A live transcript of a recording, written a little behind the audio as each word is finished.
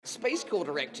Space Corps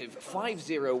Directive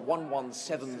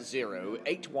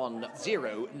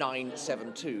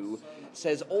 501170810972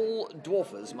 says all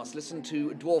dwarfers must listen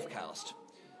to Dwarfcast.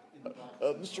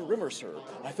 Mr. Rimmer, sir,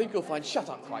 I think you'll find... Shut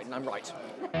up, Crichton, I'm right.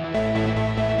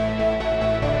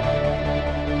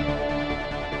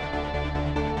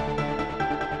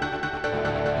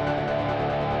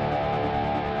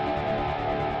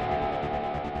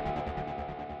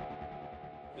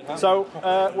 So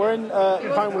we're in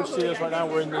Pinewood Studios right now.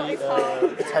 We're in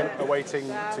the tent awaiting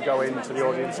to go into the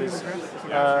audiences.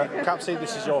 Capsy,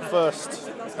 this is your first...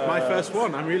 My first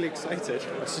one. I'm really excited.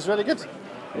 This is really good.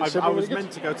 I was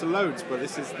meant to go to loads, but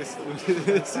this is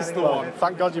the one.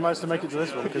 Thank God you managed to make it to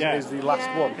this one, because it is the last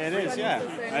one. It is, yeah.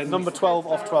 And Number 12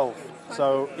 off 12.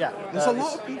 So, yeah. There's a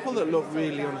lot of people that look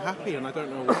really unhappy, and I don't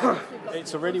know why.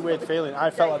 It's a really weird feeling. I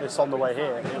felt like this on the way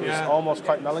here. It was almost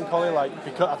quite melancholy,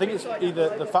 because I think it's either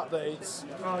the fact that it's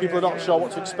people are not sure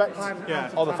what to expect,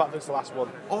 or the fact that it's the last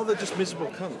one. Or they're just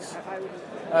miserable cunts.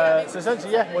 So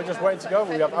essentially, we're just waiting to go.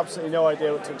 We have absolutely no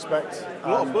idea what to expect.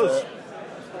 A lot of buzz.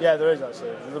 Yeah, there is actually.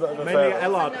 There's a bit of a Mainly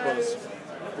Ellard buzz,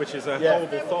 which is a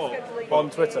horrible thought. On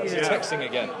Twitter. Is he texting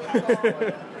again?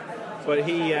 But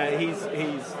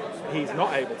he's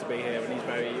not able to be here, and he's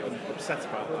very upset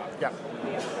about that. Yeah.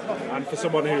 And for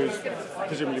someone who's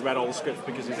presumably read all the scripts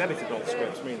because he's edited all the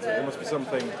scripts, means that there must be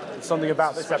something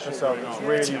about this episode that's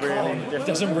really, really different.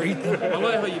 Doesn't read them. I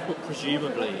like how you put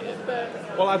presumably in there.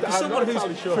 Well, I'm someone not who's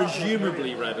entirely sure.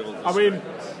 presumably read all this. I mean,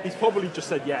 he's probably just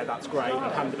said, yeah, that's great,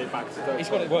 and handed it back to Doug. He's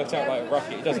got it worked out like a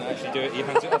rocket. He doesn't actually do it. He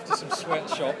hands it off to some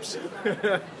sweatshops.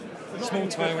 Small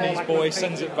Taiwanese boy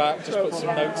sends it back, just puts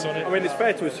some notes on it. I mean, it's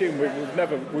fair to assume we've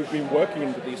been working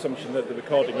under the assumption that the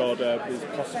recording order is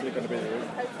possibly going to be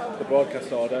the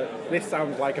broadcast order. This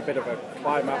sounds like a bit of a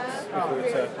climax.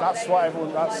 That's what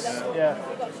everyone.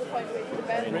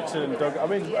 Richard and Doug. I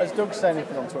mean, has Doug said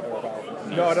anything on Twitter about it?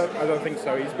 No, I don't think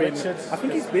so. He's been. Richard. I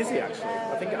think he's busy actually.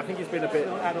 I think he's been a bit.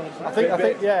 I think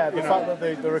the fact that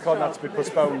the recording had to be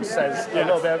postponed says a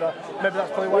little bit of that. Maybe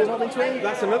that's probably why he's not been tweeting.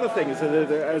 That's another thing. Is that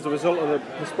as a result of the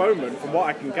postponement, from what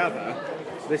I can gather,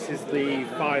 this is the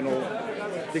final.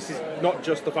 This is not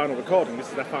just the final recording. This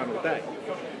is their final day.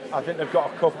 I think they've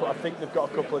got a couple of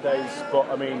days, but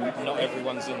I mean, not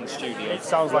everyone's in the studio. It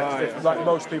sounds like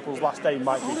most people's last day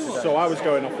might be today. So I was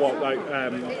going off what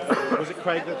was it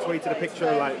Craig that tweeted a picture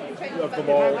of them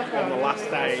all on the last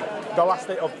day? The last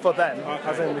day for them,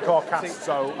 as in the core cast.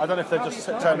 So I don't know if they're just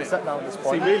turning the set down at this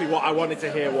point. See, really, what I wanted to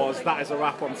hear was that is a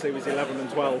wrap on series 11 and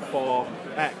 12 for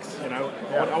X. You know,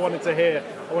 I wanted to hear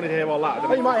all that.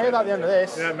 Well, you might hear that at the end of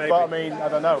this. Yeah, maybe. But I mean, I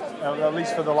don't know. At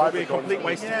least for the live. It'll be a complete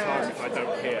waste of time if I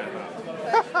don't hear.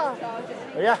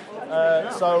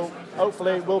 So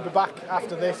hopefully we'll be back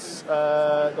after this.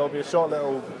 There'll be a short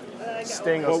little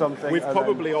sting or something. We've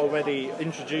probably already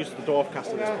introduced the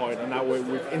Dwarfcast at this point, and now we've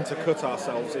intercut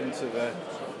ourselves into the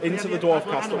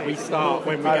Dwarfcast that we start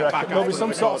when we get back. There'll be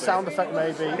some sort of sound effect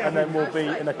maybe, and then we'll be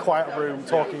in a quiet room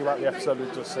talking about the episode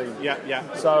we've just seen. Yeah.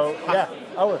 So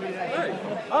Owen,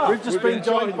 we've just been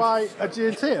joined by a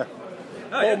G&T.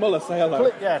 Paul Muller, say hello.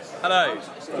 Yes. Hello.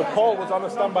 So Paul was on a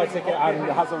standby ticket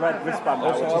and has a red wristband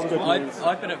now, which is good news.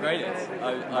 I've been upgraded.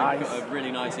 I got a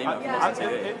really nice email from STV.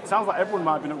 It sounds like everyone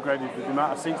might have been upgraded with the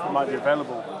amount of seats that might be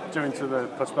available due to the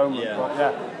postponement. Yeah.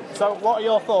 But so what are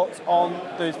your thoughts on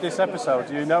this episode?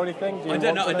 Do you know anything? I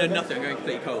know nothing. I'm going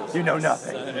completely cold. You know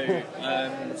nothing.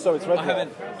 So it's red. I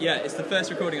haven't. Yeah, it's the first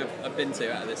recording I've been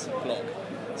to out of this blog.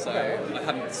 So I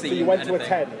haven't seen. So you went anything. to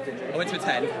a 10, did you? I went to a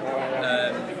 10. I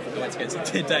went to go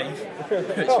see Dave,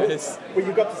 which was. Well,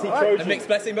 you got to see Trojan. A mixed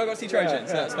blessing, but I got to see Trojan,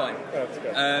 so that's fine. That's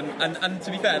good. And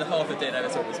to be fair, the half I did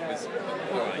was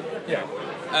alright. Yeah.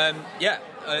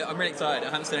 I'm really excited. I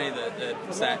haven't seen any of the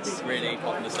sets really,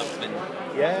 apart from the stuff that's been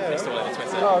posted all over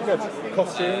Twitter. Oh, good.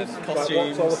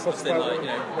 Costumes. Just in one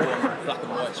black and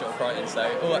white shot of Crichton. So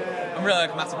I'm really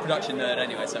a massive production nerd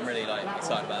anyway, so I'm really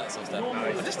excited about that sort of stuff.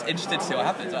 I'm just interested to see what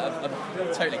happens. I'm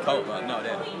totally cold, but I have no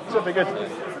idea. Should be good.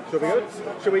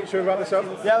 Should we wrap this up?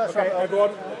 Yeah, let's wrap it up.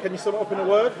 Everyone, can you sum it up in a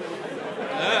word?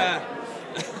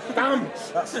 Damn!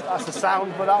 That's the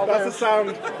sound, but that's the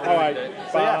sound. All right.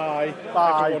 Bye.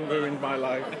 Bye. Everyone ruined my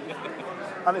life.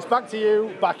 And it's back to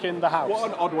you, back in the house.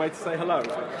 What an odd way to say hello.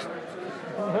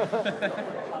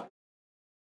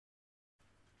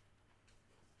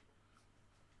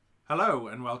 Hello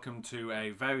and welcome to a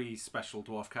very special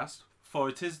Dwarfcast, for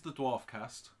it is the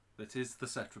Dwarfcast that is the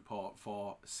set report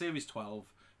for Series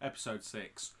 12, Episode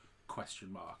 6, ?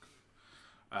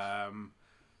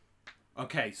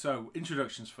 Okay, so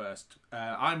introductions first.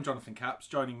 I'm Jonathan Capps.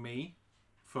 Joining me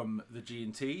from the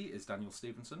G&T is Daniel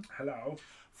Stevenson. Hello.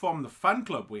 From the fan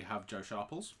club we have Joe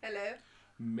Sharples. Hello.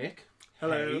 Mick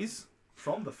Hello. Hayes,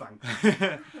 From the fan.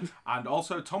 and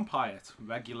also Tom Pyatt,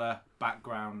 regular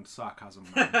background sarcasm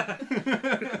man.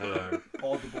 Hello.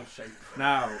 Audible shape.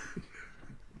 Now,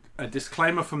 a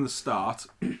disclaimer from the start.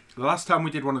 The last time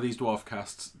we did one of these dwarf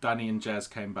casts, Danny and Jez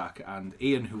came back, and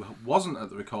Ian, who wasn't at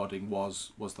the recording,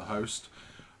 was the host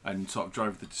and sort of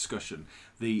drove the discussion.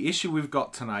 The issue we've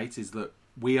got tonight is that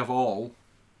we have all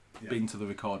been to the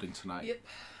recording tonight. Yep.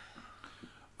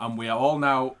 And we are all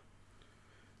now,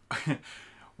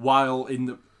 while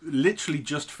literally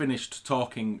just finished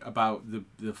talking about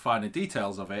the finer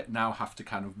details of it, now have to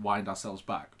kind of wind ourselves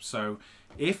back. So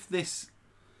if this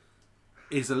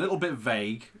is a little bit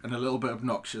vague and a little bit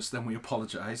obnoxious, then we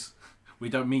apologise. We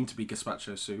don't mean to be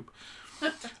gazpacho soup.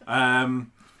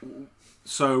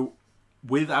 So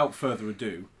without further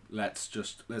ado, let's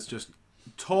just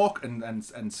talk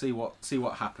and see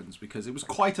what happens, because it was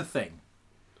quite a thing.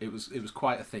 It was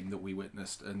quite a thing that we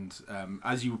witnessed, and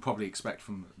as you would probably expect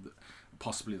from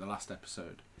possibly the last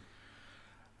episode.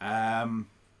 I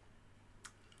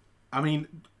mean,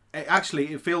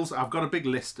 it feels I've got a big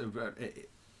list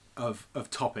of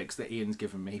topics that Ian's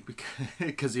given me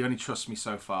because he only trusts me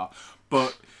so far.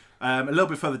 But a little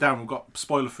bit further down, we've got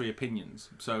spoiler-free opinions.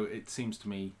 So it seems to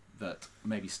me that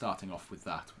maybe starting off with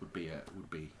that would be a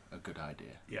good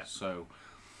idea. Yeah. So,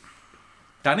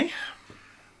 Danny,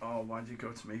 Oh, why'd you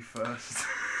go to me first?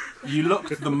 you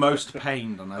looked the most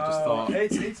pained, and I just thought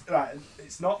it's right.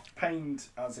 It's not pained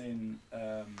as in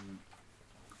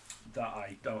that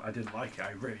I didn't like it.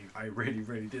 I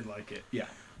really did like it. yeah.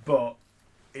 But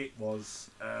it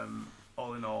was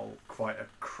all in all quite a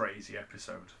crazy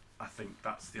episode. I think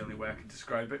that's the only way I can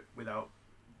describe it without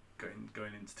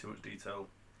going into too much detail.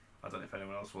 I don't know if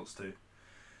anyone else wants to.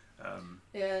 I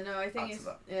think Add to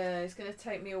that. it's going to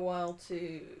take me a while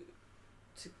to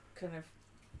kind of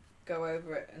go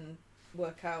over it and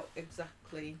work out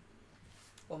exactly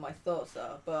what my thoughts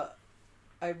are, but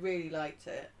I really liked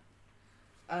it,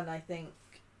 and I think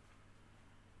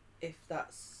if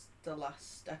that's the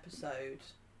last episode,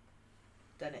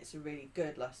 then it's a really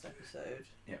good last episode.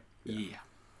 Yeah.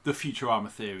 The Futurama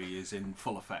theory is in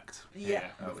full effect. Yeah.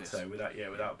 I would say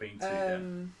without being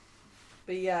too.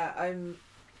 But yeah,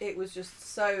 it was just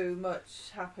so much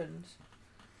happened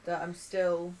that I'm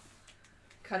still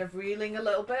kind of reeling a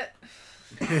little bit.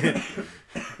 It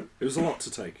was a lot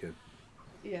to take in.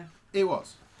 Yeah. It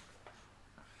was.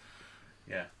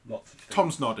 Yeah, lots of things.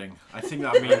 Tom's nodding. I think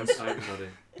that means I'm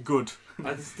nodding. good.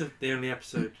 This is the only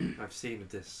episode I've seen of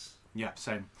this Yeah,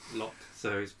 same. lot,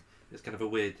 so it's kind of a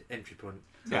weird entry point.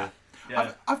 Yeah.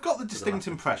 Yeah. I've got the distinct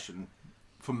impression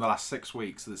from the last 6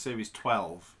 weeks that Series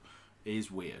 12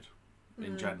 is weird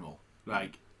in general.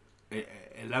 Like,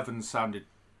 11 sounded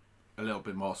a little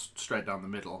bit more straight down the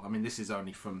middle. I mean, this is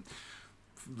only from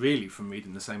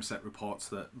reading the same set reports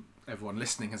that everyone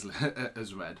listening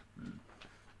has read.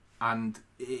 And,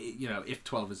 if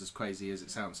 12 is as crazy as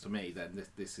it sounds to me, then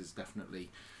this is definitely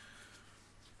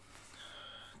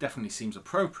seems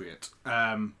appropriate.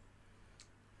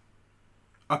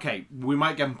 Okay, we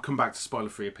might come back to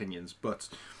spoiler-free opinions, but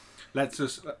let's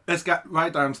get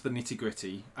right down to the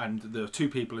nitty-gritty. And there are 2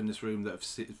 people in this room that have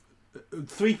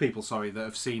 3 people, that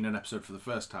have seen an episode for the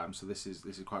first time. So this is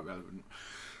quite relevant.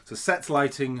 So sets,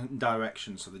 lighting, and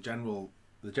direction. So the general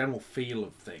feel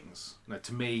of things. Now,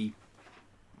 to me,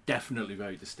 definitely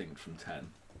very distinct from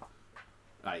 10.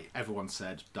 Like everyone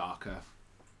said, darker,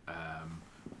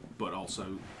 but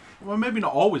also. Well, maybe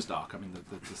not always dark. I mean,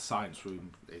 the science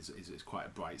room is quite a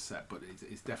bright set, but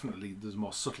it's definitely there's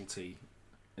more subtlety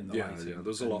in the lighting. Yeah.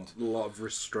 There's a lot of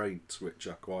restraint, which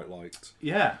I quite liked.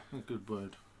 Yeah, a good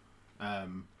word.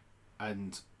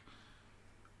 And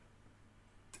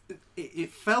it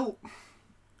felt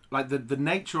like the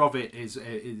nature of it is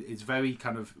very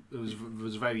kind of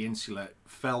was very insular. It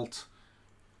felt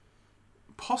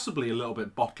possibly a little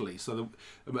bit bottly,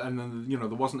 there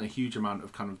wasn't a huge amount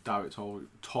of kind of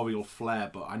directorial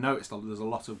flair, but I noticed there's a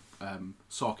lot of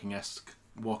Sorkin-esque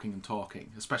walking and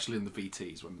talking, especially in the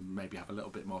VTs when they maybe have a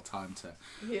little bit more time to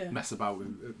mess about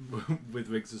with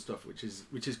rigs and stuff, which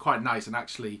is quite nice, and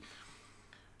actually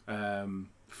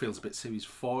feels a bit Series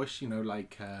 4ish,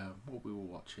 like what we were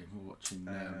watching. We were watching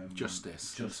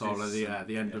Justice. So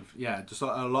the end of just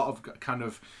a lot of kind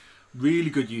of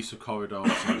really good use of corridors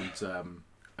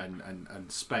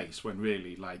and space, when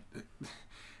really like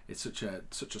it's such a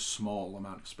small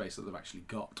amount of space that they've actually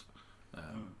got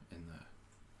in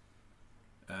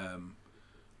there.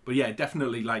 But yeah,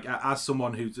 definitely, like as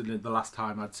someone who's the last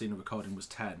time I'd seen a recording was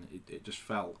 10, it just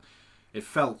felt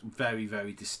very,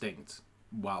 very distinct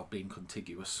while being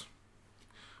contiguous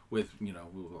with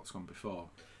what's gone before.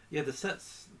 Yeah, the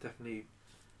sets definitely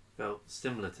felt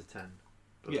similar to 10.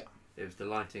 But Yeah. it was the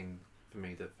lighting for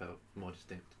me that felt more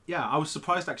distinct. Yeah, I was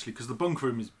surprised actually because the bunk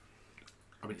room is.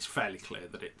 I mean, it's fairly clear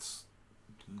that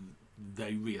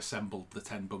they reassembled the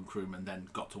 10 bunk room and then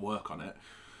got to work on it.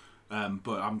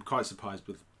 But I'm quite surprised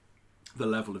with the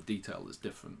level of detail that's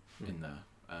different in there.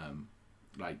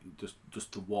 Like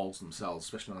just the walls themselves,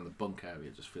 especially around the bunk area,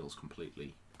 just feels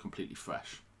completely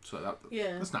fresh. So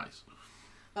that's nice.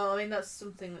 Oh, I mean that's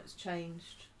something that's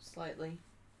changed slightly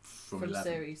from 11.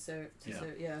 series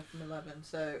from 11.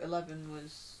 So 11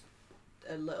 was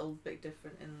a little bit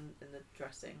different in the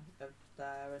dressing of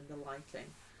there and the lighting.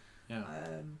 Yeah.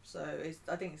 So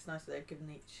I think it's nice that they've given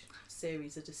each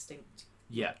series a distinct.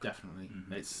 Yeah, definitely.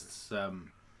 Mm-hmm.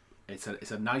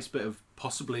 It's a nice bit of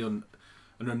possibly an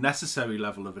unnecessary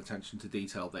level of attention to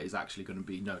detail that is actually going to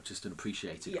be noticed and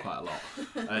appreciated quite a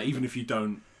lot, even if you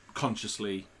don't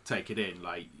consciously take it in.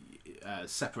 Like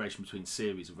separation between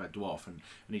series of Red Dwarf and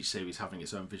each series having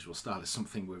its own visual style is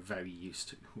something we're very used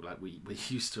to. Like we're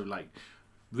used to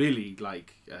really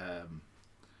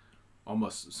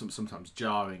almost sometimes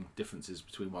jarring differences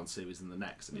between one series and the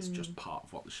next, and it's just part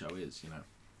of what the show is,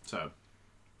 So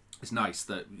it's nice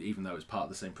that even though it's part of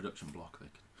the same production block, they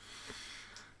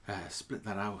can split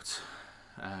that out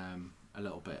a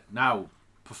little bit. Now,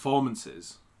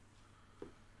 performances.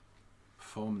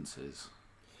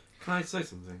 Can I say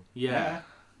something? Yeah.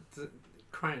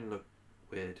 Crichton looked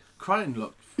weird. Crichton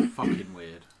looked fucking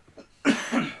weird.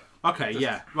 Okay,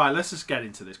 yeah. Right, let's just get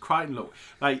into this. Crichton looked...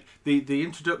 Like, the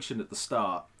introduction at the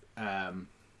start...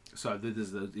 so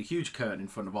there's the huge curtain in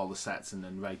front of all the sets, and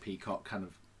then Ray Peacock kind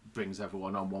of brings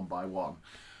everyone on one by one.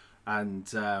 And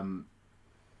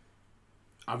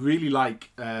I really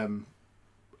like...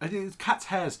 I think Cat's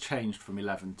hair's changed from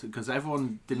 11 because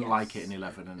everyone didn't like it in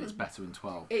 11 and it's better in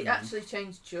 12. It actually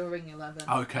changed during 11.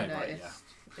 Okay, right,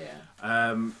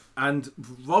 yeah. And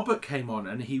Robert came on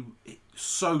and he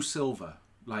so silver,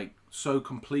 like so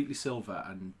completely silver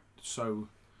and so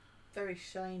very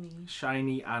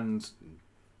shiny and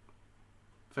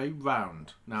very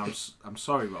round. Now I'm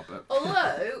sorry, Robert.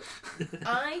 Although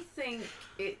I think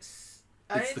I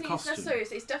don't think costume. it's necessary.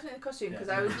 It's definitely the costume because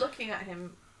I was looking at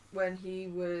him when he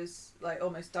was like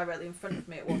almost directly in front of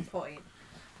me at one point,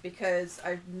 because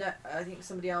I think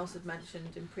somebody else had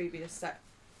mentioned in previous set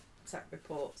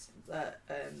reports that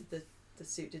the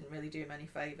suit didn't really do him any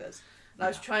favours. And I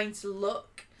was trying to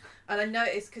look, and I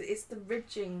noticed because it's the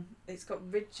ridging, it's got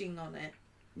ridging on it.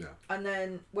 Yeah. And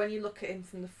then when you look at him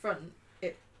from the front,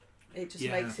 it just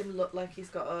makes him look like he's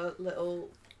got a little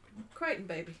Crichton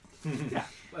baby. Yeah,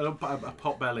 a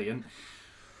pot belly, and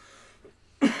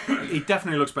he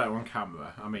definitely looks better on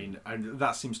camera. I mean, and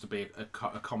that seems to be a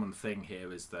common thing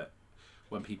here, is that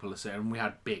when people are saying, we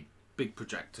had big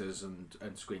projectors and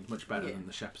screens, much better than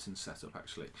the Shepperton setup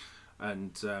actually,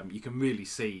 and you can really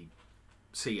see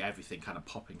everything kind of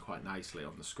popping quite nicely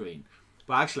on the screen.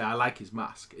 But actually, I like his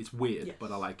mask. It's weird,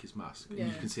 but I like his mask. Yeah.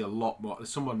 You can see a lot more.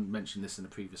 Someone mentioned this in a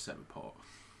previous set report,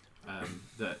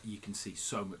 that you can see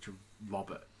so much of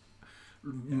Robert.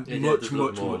 Much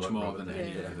more than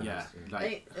anything. Yeah.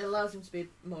 Like, it allows him to be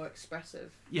more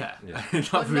expressive. Yeah.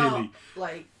 Not really. Not,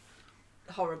 like,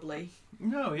 horribly.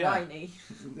 No, yeah. Whiny.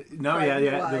 No, yeah.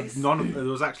 There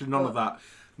was actually none of that.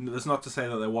 That's not to say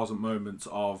that there wasn't moments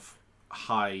of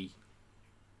high,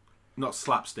 not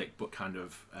slapstick, but kind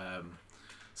of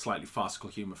slightly farcical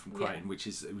humour from Crichton, which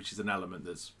is an element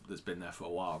that's been there for a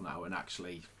while now, and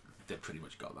actually they pretty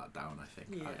much got that down. I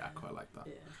think I quite like that.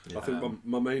 I think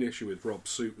my main issue with Rob's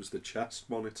suit was the chest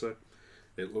monitor.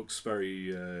 It looks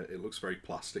very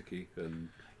plasticky and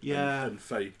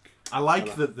fake. I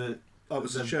like that that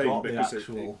was a shame because it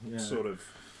sort of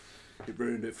it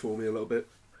ruined it for me a little bit.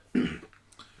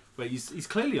 But he's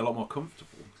clearly a lot more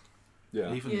comfortable.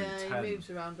 Yeah, even he moves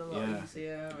around a lot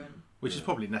easier, and which is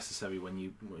probably necessary when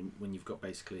you've got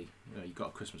basically you've got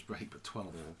a Christmas break, but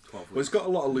 12 weeks. Well, it's got a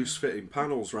lot of loose fitting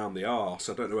panels around the arse.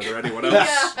 I don't know whether anyone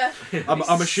else.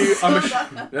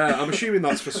 I'm assuming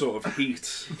that's for sort of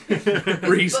heat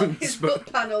reasons. His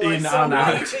book panel in and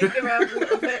out. Around a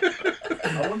little bit.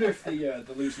 I wonder if the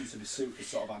looseness of his suit has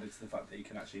sort of added to the fact that he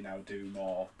can actually now do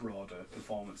more broader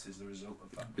performances as a result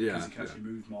of that. Because he can actually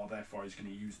move more, therefore he's going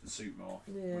to use the suit more.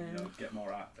 Get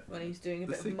more out of it. When he's doing a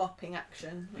bit of mopping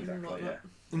action. Exactly, yeah.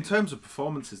 In terms of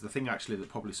performances, the thing actually that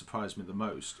probably surprised me the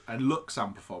most, and looks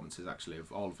and performances actually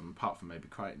of all of them, apart from maybe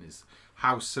Crichton, is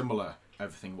how similar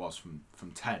everything was from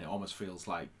 10. It almost feels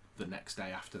like the next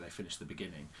day after they finished the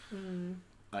beginning.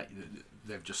 Like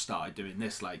they've just started doing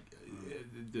this. Like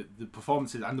the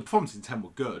performances, and the performances in 10 were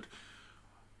good.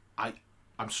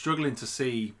 I'm struggling to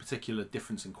see particular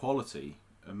difference in quality,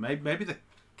 and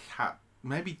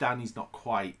maybe Danny's not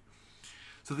quite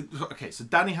So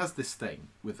Danny has this thing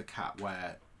with the cat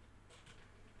where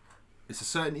it's a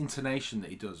certain intonation that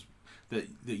he does that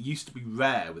used to be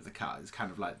rare with the cat. It's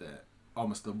kind of like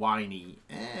almost the whiny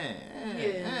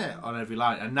on every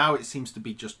line, and now it seems to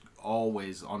be just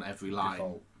always on every line.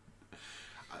 Default.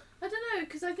 I don't know,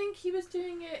 because I think he was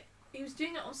doing it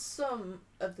on some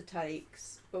of the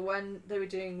takes, but when they were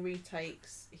doing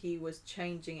retakes, he was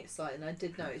changing it slightly, and I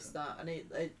did notice that, and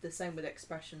the same with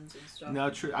expressions and stuff. No,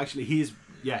 true. Actually,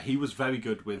 he was very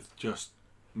good with just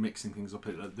mixing things up.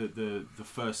 The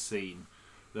first scene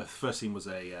was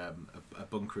a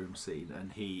bunk room scene,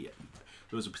 and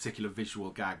there was a particular visual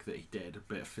gag that he did, a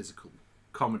bit of physical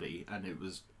comedy, and it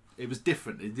was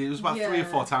different. It was about 3 or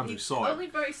 4 times we saw it. Only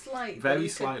very slightly. Very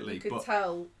slightly, You could but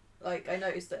tell. Like, I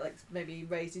noticed that, like, maybe he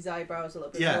raised his eyebrows a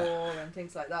little bit more and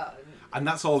things like that. And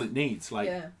that's all it needs.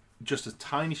 Like, just a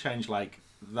tiny change like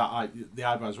that. The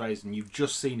eyebrows raised, and you've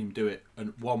just seen him do it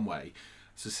one way.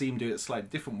 So see him do it a slightly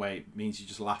different way means you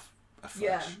just laugh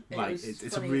afresh.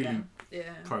 It's a really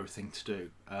pro thing to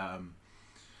do.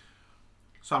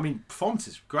 So I mean, performance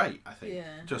is great. I think.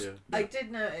 I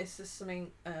did notice there's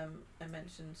something I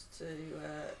mentioned to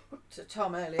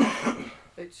Tom earlier,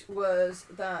 which was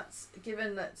that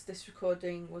given that this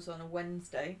recording was on a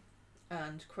Wednesday,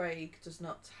 and Craig does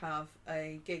not have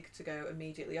a gig to go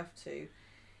immediately off to,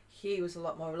 he was a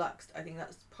lot more relaxed. I think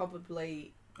that's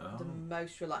probably the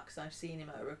most relaxed I've seen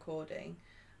him at a recording.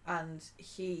 And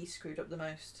he screwed up the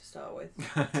most to start with.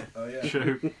 Oh yeah,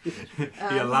 true.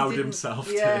 He allowed himself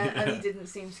to. And he didn't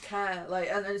seem to care. Like,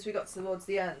 and as we got towards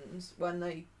the end, when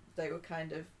they were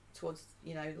kind of towards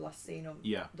the last scene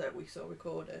that we saw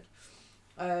recorded,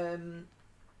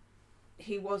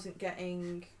 he wasn't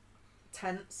getting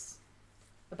tense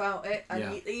about it,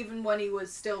 and even when he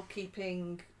was still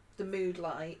keeping the mood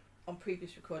light on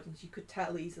previous recordings, you could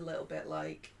tell he's a little bit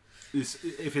like.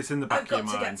 If it's in the back I've got of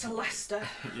your to mind. get to Leicester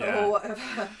or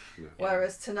whatever.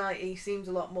 Whereas tonight he seems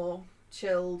a lot more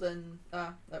chilled and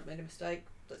that made a mistake.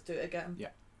 Let's do it again.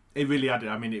 Yeah, it really added.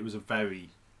 I mean, it was a very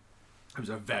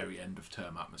end of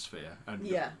term atmosphere,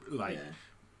 and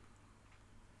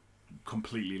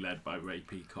completely led by Ray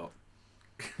Peacock.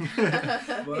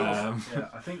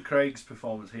 I think Craig's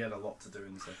performance. He had a lot to do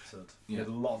in this episode. He had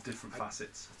a lot of different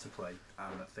facets to play,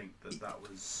 and I think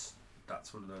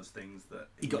that's one of those things that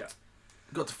he got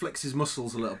to flex his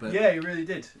muscles a little bit. Yeah, he really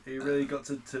did. He really got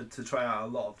to try out a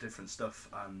lot of different stuff,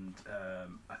 and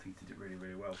I think he did it really,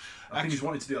 really well. I think he's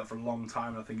wanted to do that for a long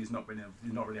time, and I think he's not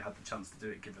really had the chance to do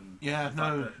it, given the fact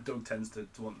that Doug tends to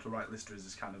want to write Lister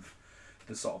as kind of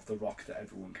the sort of the rock that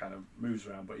everyone kind of moves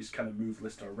around, but he's kind of moved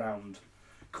Lister around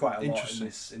quite a lot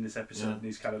in this episode, and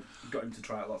he's kind of got him to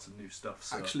try out lots of new stuff.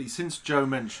 So. Actually, since Joe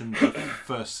mentioned the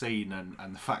first scene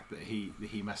and the fact that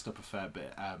he messed up a fair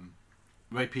bit,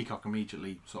 Ray Peacock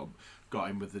immediately sort of got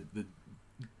him with the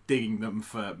digging them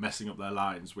for messing up their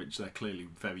lines, which they're clearly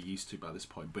very used to by this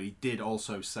point. But he did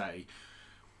also say,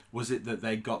 was it that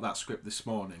they got that script this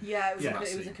morning? Yeah, it was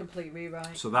a complete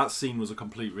rewrite. So that scene was a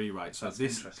complete rewrite. So that's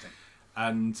interesting.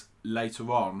 And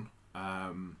later on,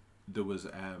 there was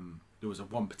a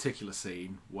one particular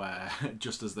scene where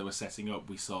just as they were setting up,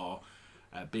 we saw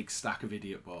a big stack of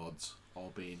idiot boards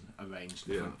all being arranged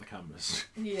in front of the cameras.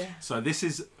 Yeah. So this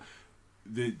is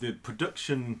the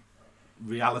production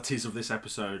realities of this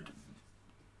episode.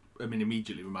 I mean,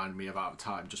 immediately reminded me of Out of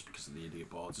Time, just because of the idiot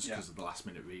boards, just because of the last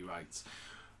minute rewrites.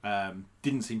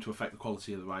 Didn't seem to affect the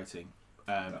quality of the writing.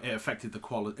 It affected the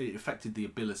quality. It affected the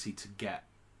ability to get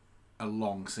a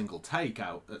long single take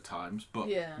out at times, but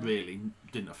really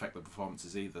didn't affect the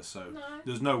performances either. So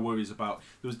there's no worries about.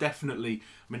 There was definitely.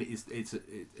 I mean,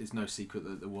 it's no secret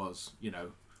that there was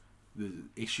the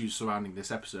issues surrounding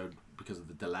this episode because of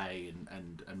the delay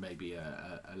and maybe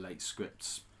a late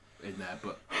script in there,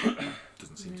 but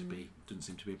doesn't seem to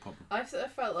be a problem. I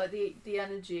felt like the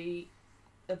energy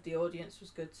of the audience was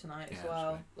good tonight as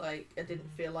well. Like, I didn't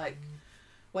feel like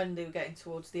when they were getting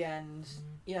towards the end,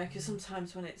 because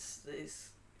sometimes when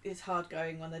it's hard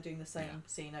going when they're doing the same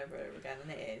scene over and over again,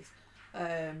 and it is,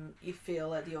 you feel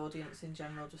like the audience in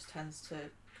general just tends to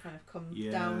kind of come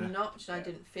down a notch, and I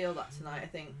didn't feel that tonight. I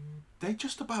think they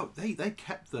kept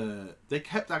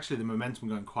actually the momentum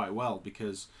going quite well,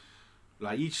 because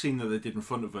like each scene that they did in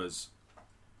front of us,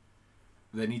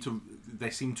 they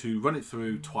seem to run it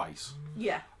through twice.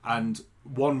 Yeah. And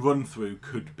one run through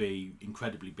could be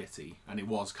incredibly bitty, and it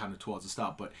was kind of towards the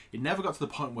start, but it never got to the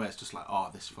point where it's just like, oh,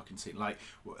 this fucking scene. Like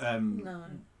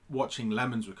watching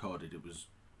Lemons recorded, it was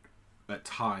at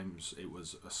times it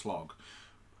was a slog.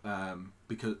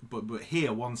 Because but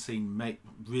here one scene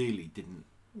really didn't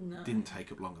No. didn't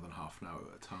take up longer than half an hour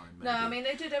at a time. No, I maybe. mean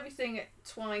they did everything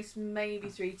twice, maybe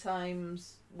 3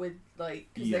 times with because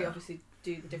they Yeah. obviously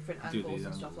do the different Do the angles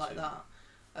and stuff angles, like yeah.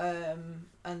 that.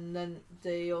 And then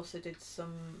they also did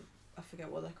some, I forget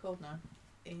what they're called now.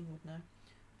 Ian would know.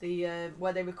 The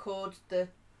where they record the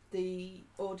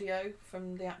audio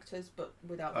from the actors, but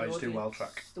without the just audience. do wild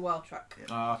track. The wild track.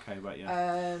 Oh, okay, right,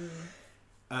 yeah.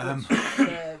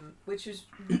 Which was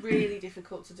really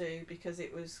difficult to do because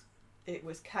it was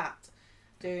Kat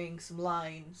doing some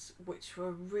lines which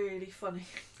were really funny.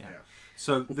 Yeah.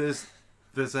 So there's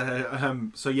a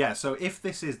so if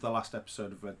this is the last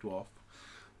episode of Red Dwarf,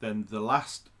 then the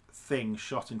last thing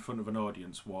shot in front of an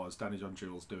audience was Danny John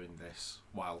Jules doing this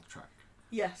wild track.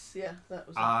 Yes, yeah, that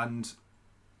was And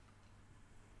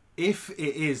if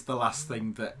it is the last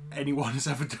thing that anyone has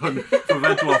ever done for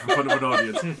Red Dwarf in front of an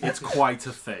audience, it's quite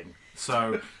a thing.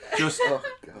 So just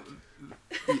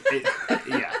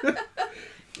yeah.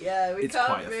 Yeah, we It's quite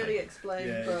can't a really thing. explain,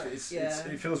 Yeah, but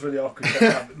it feels really awkward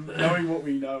knowing what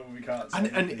we know and we can't say And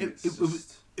anything,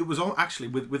 it was all actually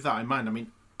with that in mind. I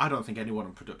mean, I don't think anyone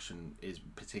in production is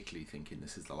particularly thinking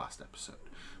this is the last episode,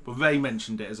 but Ray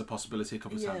mentioned it as a possibility a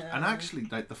couple of times. Yeah. And actually,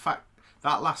 like the fact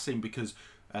that last scene, because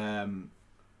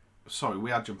sorry,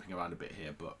 we are jumping around a bit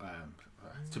here, but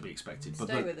to be expected. But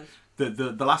stay with us.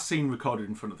 the last scene recorded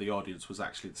in front of the audience was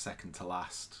actually the second to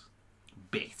last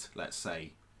bit, let's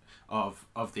say, of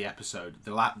the episode.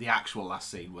 The actual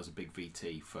last scene was a big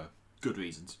VT for good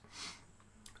reasons,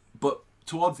 but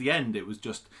towards the end it was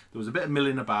just there was a bit of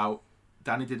milling about.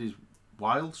 Danny did his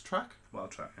wild track, Wild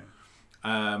track,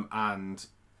 yeah. and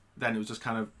then it was just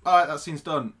kind of, all right, that scene's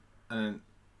done, and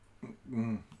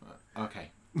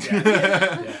okay.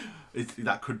 Yeah.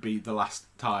 That could be the last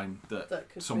time that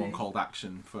could someone be. called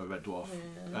action for a Red Dwarf.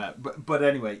 Yeah. But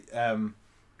anyway,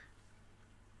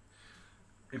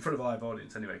 In front of a live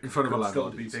audience, anyway. In front of a live still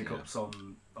audience, be pickups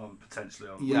on potentially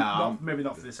on. Yeah, maybe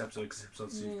not for this episode because this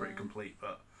episode seems pretty complete,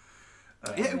 but.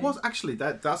 yeah, it was actually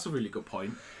that's a really good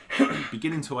point.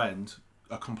 Beginning to end,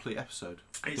 a complete episode.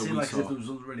 It that seemed we like as if saw. there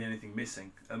wasn't really anything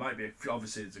missing. There might be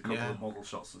obviously there's a couple Yeah. of model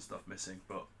shots and stuff missing,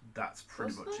 but that's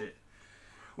pretty Was much there? it.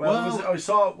 Well,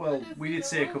 don't we think did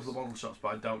see a there couple of was. model shots, but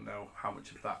I don't know how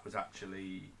much of that was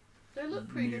actually. They look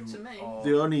pretty good new to me. or-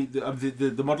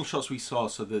 The model shots we saw,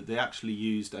 so that they actually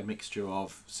used a mixture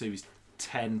of Series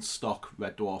 10 stock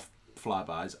Red Dwarf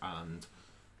flybys and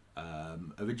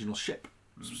original ship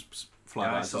Yeah, I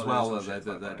flybys saw as the well. original ship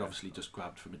They'd flyby, yeah. obviously just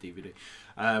grabbed from a DVD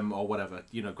or whatever,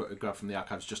 grabbed from the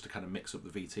archives just to kind of mix up the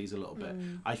VTs a little bit.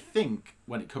 I think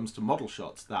when it comes to model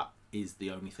shots, that is the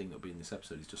only thing that'll be in this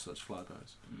episode is just such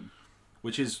flybys,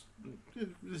 which is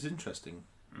interesting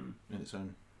in its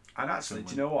own. And actually,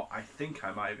 do you know what? I think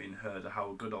I might have even heard a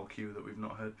How Good Old cue that we've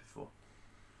not heard before.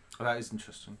 That is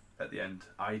interesting. At the end,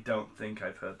 I don't think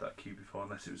I've heard that cue before,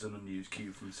 unless it was an unused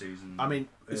cue from season. I mean,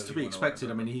 it's to early be one or expected.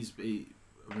 I whatever.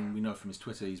 mean, we know from his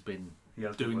Twitter he's been He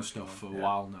has been doing working stuff for on, a yeah.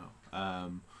 while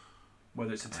now.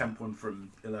 Whether it's a temp one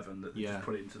from 11 that they Yeah. just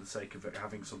put into the sake of it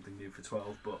having something new for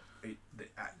 12, but they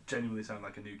genuinely sound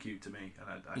like a new cue to me, and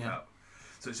I Yeah. doubt.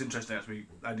 So it's interesting. Actually,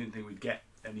 I didn't think we'd get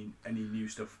any new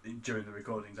stuff during the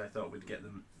recordings. I thought we'd get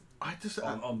them I just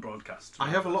on broadcast. I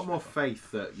have a lot more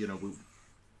faith that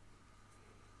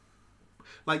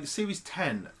like Series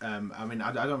 10. I mean,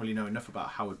 I don't really know enough about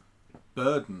Howard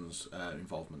Burden's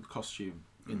involvement,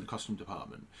 in the costume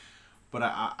department, but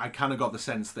I kind of got the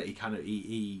sense that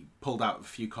he pulled out a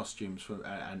few costumes from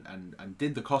and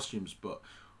did the costumes, but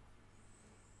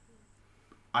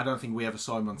I don't think we ever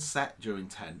saw him on set during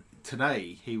 10.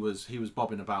 Today he was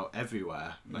bobbing about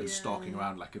everywhere, like stalking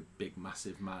around like a big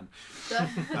massive man.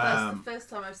 That's the first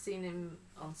time I've seen him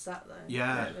on set though.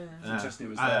 Yeah, It's interesting it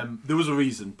was there. there was a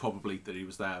reason probably that he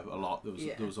was there a lot. There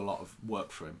Yeah. was a lot of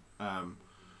work for him.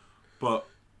 But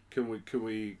Can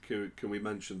we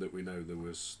mention that we know there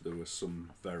was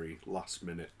some very last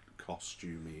minute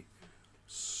costumey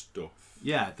stuff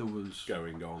yeah, there was.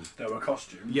 going on. There were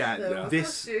costumes. Yeah, There were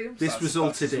this costumes. this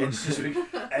resulted in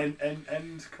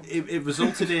it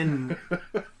resulted in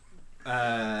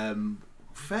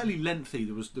fairly lengthy.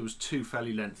 There was two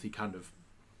fairly lengthy kind of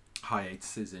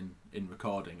hiatuses in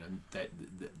recording, and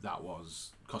that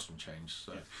was costume change.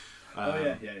 So,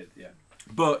 yeah.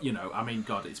 but I mean,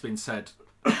 God, it's been said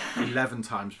 11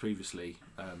 times previously.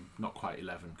 Not quite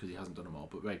 11 because he hasn't done them all.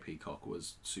 But Ray Peacock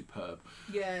was superb.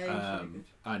 Yeah, he was really good.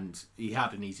 And he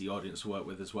had an easy audience to work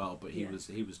with as well, but he Yeah.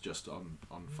 was just on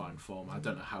fine form. I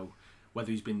don't know whether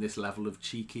he's been this level of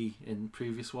cheeky in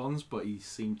previous ones, but he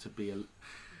seemed to be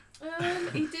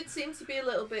He did seem to be a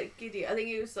little bit giddy. I think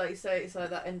he was like, say, it's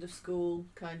like that end of school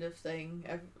kind of thing.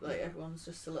 Like everyone's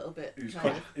just a little bit. He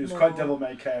was more... quite devil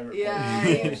may care. Yeah,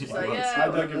 he was just like, I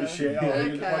don't give a shit. I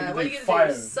don't care. What are you gonna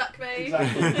do? Suck me?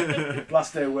 Exactly.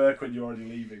 Last day of work when you're already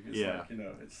leaving. It's Yeah.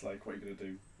 like, it's like, what are you gonna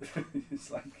do? it's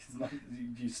not,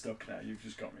 you're stuck now. You've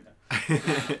just got me now.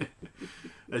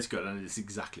 It's good, and it's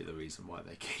exactly the reason why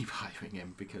they keep hiring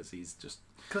him, because he's just...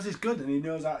 Because he's good, and he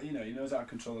knows how he knows how to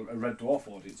control a Red Dwarf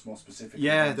audience more specifically.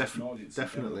 Yeah, than just an audience in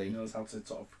general. definitely. He knows how to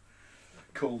sort of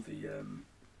cull the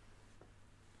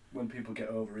when people get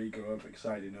over eager, over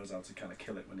excited. He knows how to kind of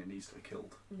kill it when it needs to be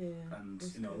killed. Yeah. And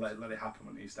let it happen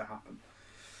when it needs to happen.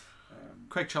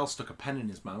 Craig Charles stuck a pen in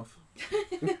his mouth.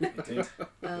 He did.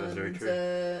 That's very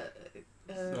true.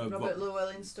 Robert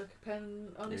Llewellyn stuck a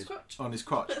pen on his crotch. On his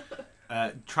crotch.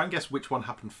 Try and guess which one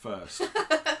happened first.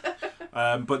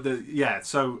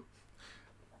 Actually,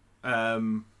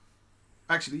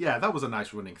 yeah, that was a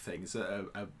nice running thing. It's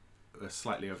a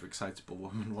slightly overexcitable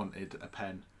woman wanted a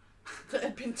pen that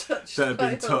had been touched,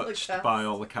 by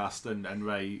all the cast, and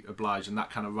Ray obliged, and that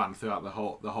kind of ran throughout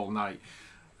the whole night.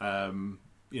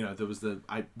 There was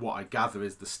what I gather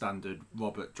is the standard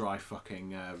Robert dry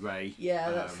fucking Ray.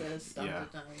 Yeah, that's a standard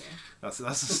now. Yeah. That's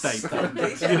a staple.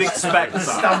 You'd expect that.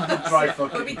 Standard dry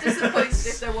fucking. I'd be disappointed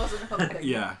if there wasn't humping.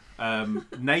 Yeah.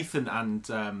 Nathan and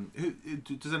who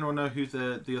does anyone know who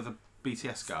the other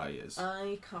BTS guy is?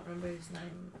 I can't remember his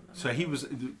name. So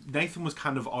Nathan was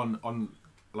kind of on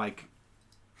like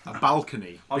a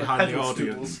balcony on behind a the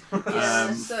audience,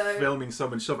 filming so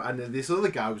much stuff, and then this other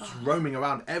guy was just roaming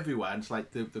around everywhere, and it's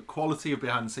like the quality of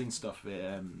behind the scenes stuff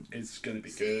is going to be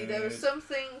See, good. there was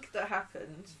something that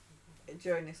happened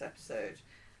during this episode,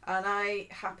 and I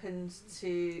happened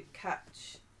to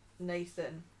catch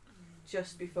Nathan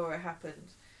just before it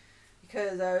happened,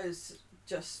 because I was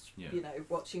just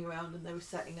watching around and they were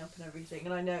setting up and everything,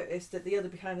 and I noticed that the other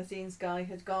behind the scenes guy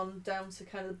had gone down to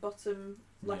kind of the bottom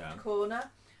left corner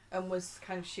and was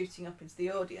kind of shooting up into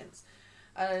the audience,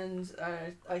 and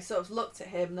I sort of looked at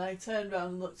him, and I turned around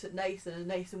and looked at Nathan, and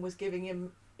Nathan was giving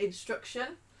him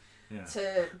instruction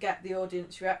to get the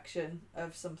audience reaction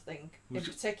of something in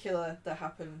particular that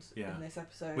happened in this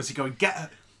episode. Was he going,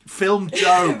 film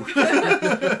Joe?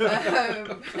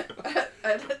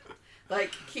 And,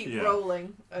 like, keep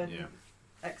rolling and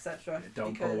etc.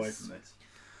 Don't pull away from this.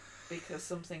 Because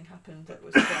something happened that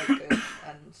was quite good,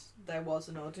 and there was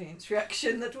an audience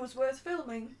reaction that was worth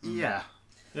filming. Yeah,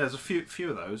 there's a few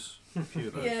of those.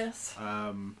 Yes.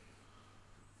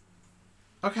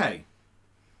 Okay.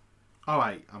 All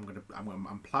right.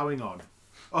 I'm ploughing on.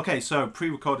 Okay, so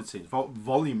pre-recorded scenes,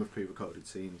 volume of pre-recorded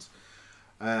scenes.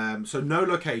 So no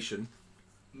location.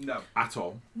 No. At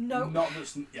all. No. Not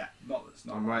that's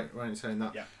not. I'm right in saying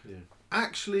that. Yeah.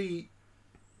 Actually.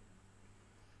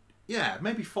 Yeah,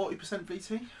 maybe 40%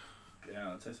 VT.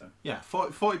 Yeah, I'd say so. Yeah,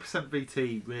 40%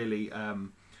 VT. Really,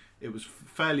 it was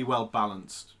fairly well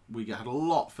balanced. We had a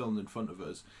lot filmed in front of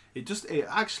us. It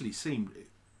actually seemed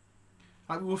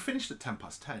like we were finished at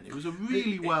 10:10. It was a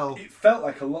really It felt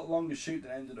like a lot longer shoot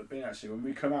than it ended up being. Actually, when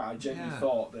we come out, I genuinely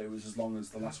thought that it was as long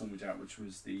as the last one we did, which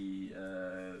was the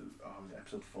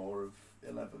episode 4 of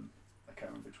 11. I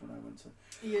can't remember which one I went to.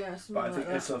 Yeah, but I think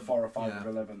it's a 4 or 5 of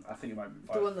 11. I think it might be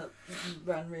 5. The one that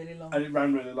ran really long. And it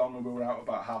ran really long, and we were out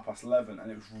about 11:30, and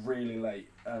it was really late,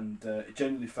 and it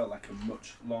genuinely felt like a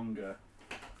much longer.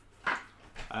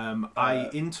 I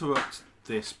interrupt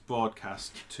this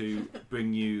broadcast to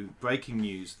bring you breaking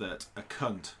news that a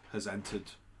cunt has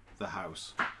entered the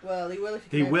house. Well,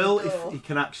 he will if he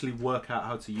can actually work out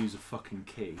how to use a fucking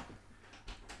key.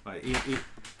 Right,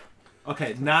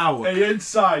 okay, now... Alien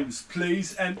signs,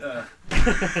 please enter.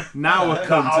 Now a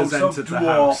cunt has entered the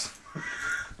house.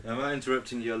 Am I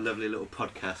interrupting your lovely little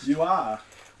podcast? You are.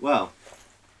 Well,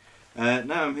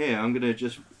 now I'm here, I'm going to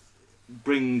just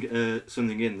bring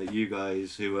something in that you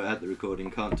guys who were at the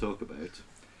recording can't talk about.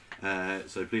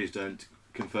 So please don't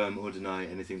confirm or deny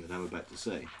anything that I'm about to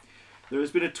say. There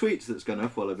has been a tweet that's gone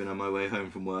up while I've been on my way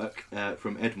home from work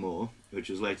from Ed Moore, which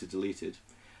was later deleted.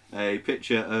 A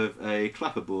picture of a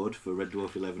clapperboard for Red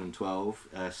Dwarf 11 and 12,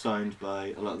 signed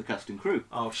by a lot of the cast and crew.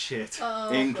 Oh, shit.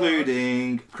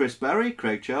 Including Chris Barry,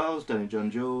 Craig Charles, Danny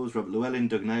John Jules, Robert Llewellyn,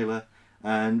 Doug Naylor,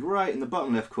 and right in the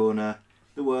bottom left corner,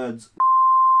 the words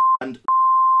and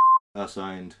are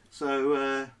signed.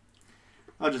 So,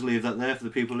 I'll just leave that there for the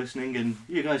people listening, and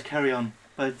you guys carry on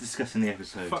by discussing the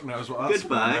episode. Fuck knows what that's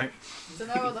Goodbye. about, mate.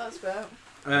 Don't know what that's about.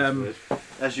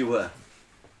 As you were.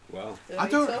 Well, I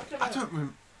don't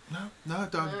remember. No,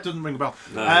 doesn't ring a bell.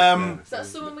 Is that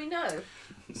someone we know?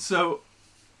 So,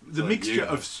 the Like mixture you.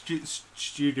 of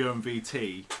studio and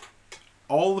VT,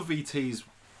 all the VTs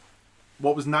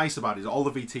what was nice about it is all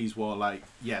the VTs were like,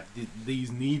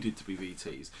 these needed to be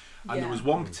VTs, and there was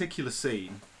one particular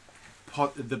scene,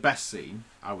 the best scene,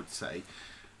 I would say,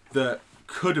 that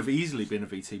could have easily been a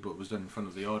VT, but was done in front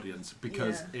of the audience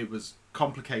because it was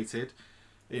complicated.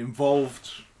 It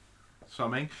involved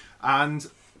something, and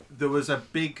there was a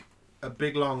big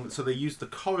long. So they used the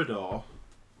corridor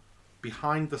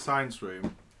behind the science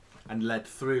room and led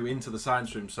through into the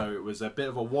science room. So it was a bit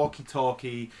of a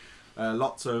walkie-talkie,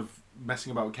 lots of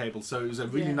messing about with cables. So it was a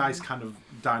really nice kind of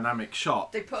dynamic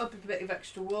shot. They put up a bit of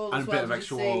extra wall and as a well, bit of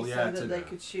extra wall, so that they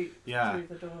could shoot through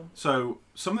the door. So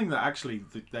something that actually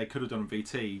they could have done in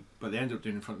VT, but they ended up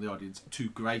doing in front of the audience to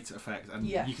great effect, and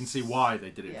you can see why they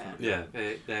did it in front of the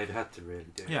audience. They'd had to really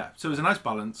do it. Yeah, so it was a nice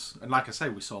balance, and like I say,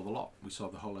 we saw the lot. We saw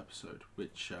the whole episode,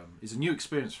 which is a new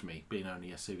experience for me, being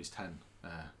only a Series 10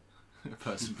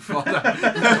 person before that.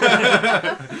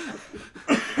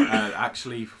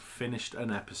 Actually finished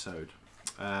an episode.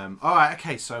 Alright,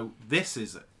 okay, so this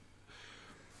is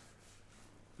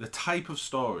the type of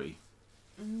story.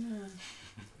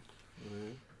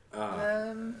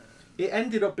 It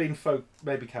ended up being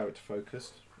maybe character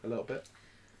focused a little bit.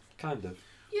 Kind of.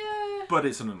 Yeah. But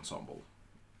it's an ensemble.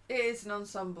 It is an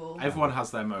ensemble. Everyone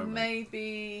has their moment.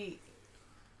 Maybe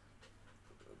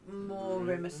more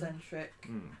Rimmer-centric.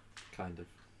 Kind of.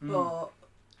 But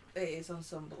it is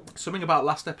ensemble. Something about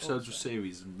last episodes of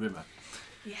series and Rimmer.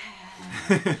 Yeah.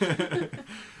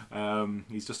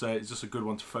 He's just a good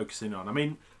one to focus in on. I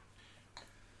mean,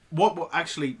 what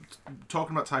actually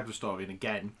talking about type of story, and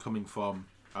again coming from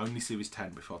only Series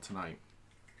 10 before tonight,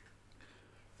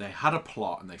 they had a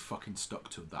plot and they fucking stuck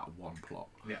to that one plot.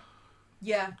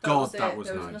 Yeah. That was there nice.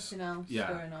 was nothing else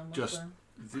going on. Just,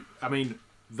 I mean,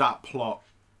 that plot,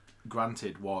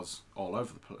 granted, was all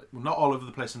over the place. Well, not all over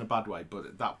the place in a bad way,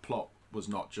 but that plot was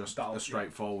not just a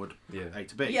straightforward A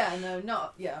to B. Yeah, no,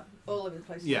 not all over the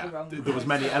place. Yeah, the wrong there was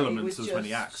many elements, there was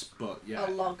many acts, but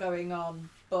a lot going on.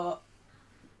 But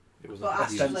it was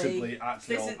actually,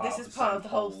 this is part of the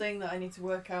whole thing that I need to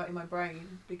work out in my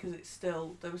brain, because it's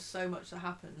still, there was so much that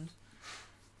happened.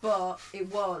 But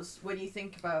it was, when you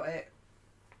think about it,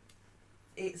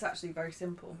 it's actually very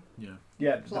simple. Yeah,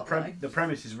 the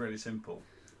premise is really simple.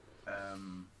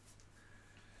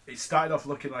 It started off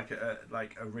looking like a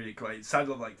really great. It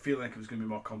started off like feeling like it was going to be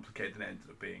more complicated than it ended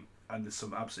up being, and there's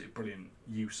some absolutely brilliant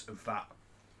use of that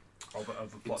of a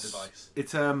plot device.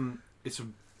 It's a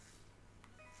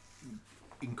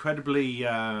incredibly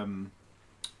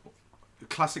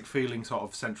classic feeling sort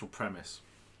of central premise,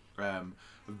 a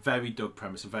very Doug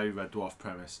premise, a very Red Dwarf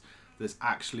premise that's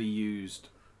actually used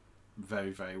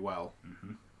very, very well,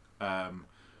 and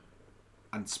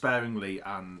sparingly,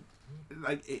 and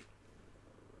like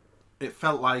it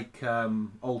felt like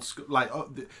old school, like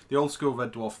the old school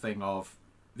Red Dwarf thing of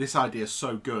this idea is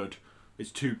so good,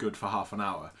 it's too good for half an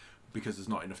hour because there's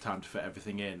not enough time to fit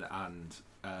everything in, and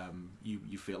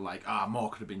you feel like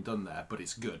more could have been done there, but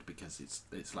it's good because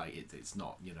it's like it's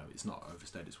not, you know, it's not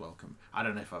overstayed its welcome. I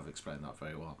don't know if I've explained that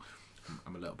very well.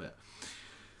 I'm a little bit.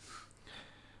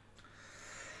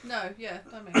 No, yeah,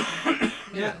 that makes sense.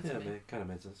 It kind of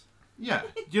makes sense. Yeah,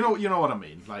 you know what I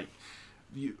mean. Like,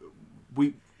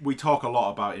 we talk a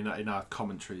lot about in our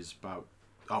commentaries about,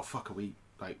 oh fuck, are we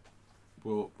like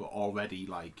we're already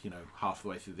like, you know, half the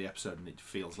way through the episode and it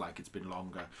feels like it's been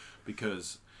longer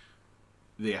because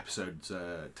the episodes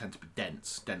tend to be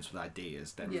dense with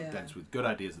ideas, dense with good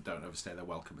ideas that don't overstay their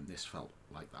welcome, and this felt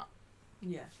like that.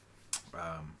 Yeah.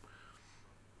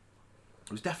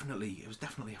 It was definitely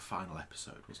a final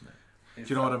episode, wasn't it? Do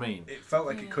you know what I mean? It felt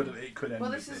like it could end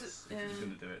well, with this. If he's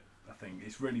going to do it, I think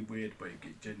it's really weird, but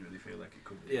it genuinely feel like it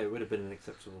could. Yeah, it would have been an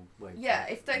acceptable way. Yeah,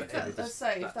 if they, let's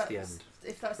say, if the end.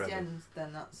 If that's Forever. the end,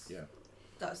 then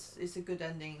that's it's a good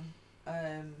ending.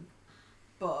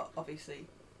 But obviously,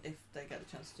 if they get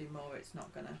the chance to do more, it's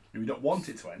not gonna. We don't want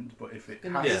it to end, but if it,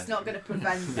 it's not gonna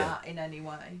prevent that in any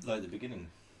way. Like the beginning.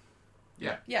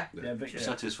 Yeah.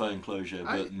 Satisfying closure,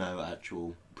 but no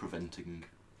actual preventing.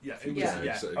 Yeah, it was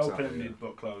exactly, open-ended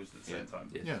but closed at the same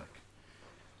time. Yeah.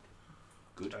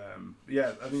 Good. I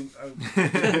mean,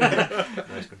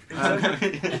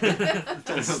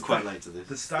 it's not quite late to this.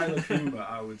 The style of humour,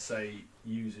 I would say,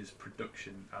 uses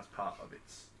production as part of the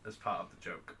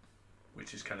joke,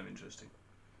 which is kind of interesting.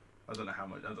 I don't know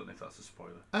if that's a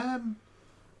spoiler.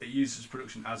 It uses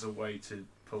production as a way to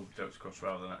pull jokes across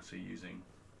rather than actually using,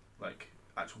 like,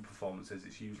 actual performances.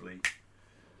 It's usually.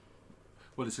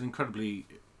 Well, it's an incredibly,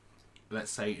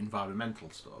 let's say, environmental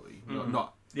story.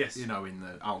 Not yes, you know, in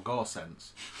the Al Gore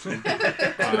sense,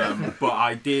 but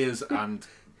ideas and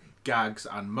gags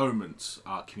and moments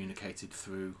are communicated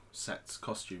through sets,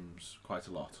 costumes quite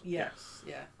a lot. Yes,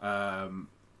 yeah.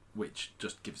 Which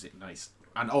just gives it nice,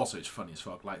 and also it's funny as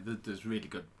fuck. Like there's really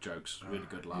good jokes, really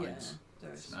good lines. Yeah,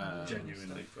 there is.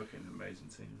 Genuinely fucking amazing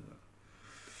scenes.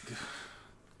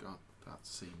 God, that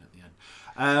scene at the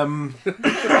end.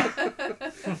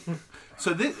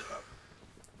 So this,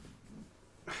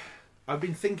 I've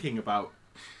been thinking about.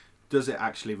 Does it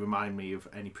actually remind me of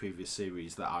any previous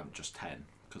series that aren't just 10?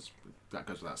 Because that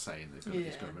goes without saying. It's going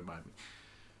to remind me.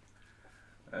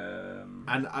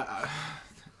 And I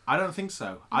don't think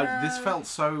so. No. This felt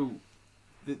so.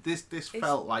 This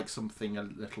felt like something a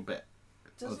little bit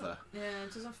other. Yeah,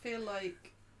 it doesn't feel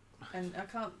like, and I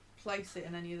can't place it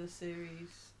in any of the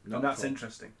series. And that's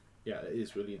interesting. Yeah, it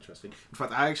is really interesting. In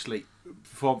fact, I actually,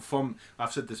 from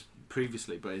I've said this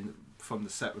previously, but from the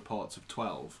set reports of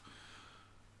 12.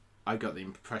 I got the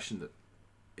impression that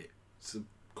it's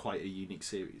quite a unique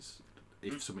series.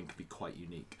 If something can be quite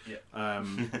unique,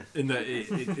 in that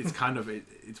it's kind of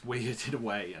it's weird in a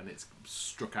way, and it's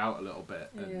struck out a little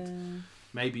bit. And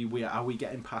maybe are we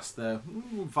getting past the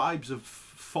vibes of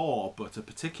 4, but a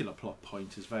particular plot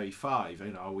point is very 5.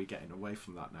 You know, are we getting away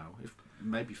from that now? It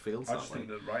maybe feels that way. I just think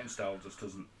the writing style just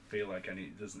doesn't feel like any.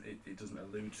 It doesn't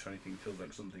allude to anything. It feels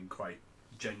like something quite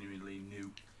genuinely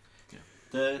new.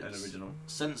 The original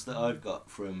sense that I've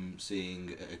got from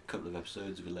seeing a couple of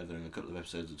episodes of 11 and a couple of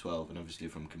episodes of 12, and obviously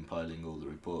from compiling all the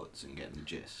reports and getting the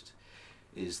gist,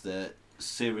 is that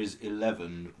series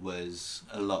 11 was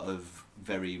a lot of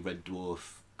very Red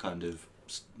Dwarf kind of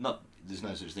not. There's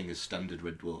no such thing as standard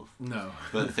Red Dwarf. No.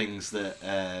 But things that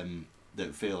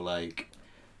that feel like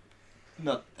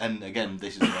not. And again,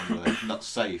 this is the wrong word. Not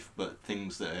safe, but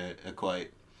things that are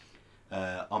quite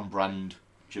on brand.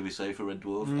 Should we say, for Red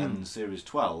Dwarf, and Series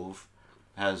 12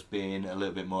 has been a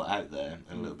little bit more out there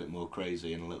and a little bit more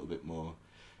crazy and a little bit more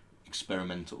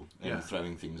experimental and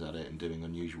throwing things at it and doing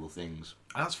unusual things.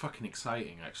 And that's fucking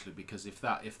exciting, actually, because if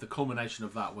the culmination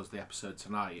of that was the episode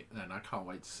tonight, then I can't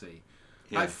wait to see.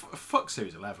 Yeah. Like, fuck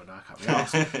Series 11, I can't be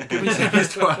arsed. Give me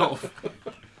Series 12.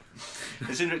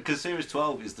 It's interesting because Series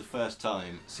 12 is the first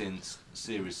time since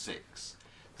Series 6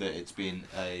 that it's been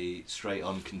a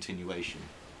straight-on continuation.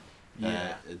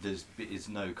 Yeah. There's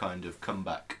no kind of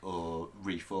comeback or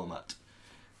reformat.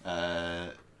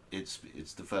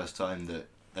 It's the first time that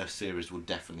a series will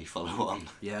definitely follow on.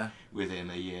 Yeah.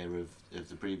 Within a year of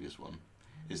the previous one,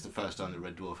 it's the first time that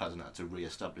Red Dwarf hasn't had to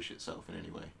re-establish itself in any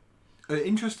way.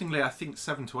 Interestingly, I think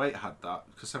 7 to 8 had that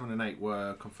because 7 and 8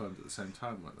 were confirmed at the same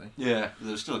time, weren't they? Yeah,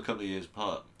 there was still a couple of years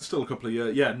apart. Still a couple of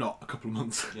years. Yeah, not a couple of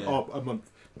months or a month.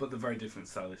 But they're very different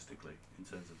stylistically in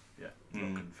terms of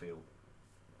look and feel.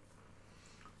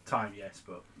 Time, yes,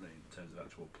 but in terms of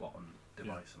actual plot and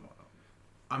device and whatnot.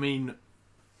 I mean,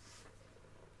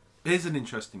 here's an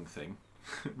interesting thing.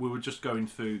 We were just going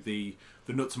through the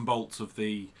nuts and bolts of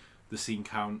the scene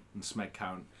count and smeg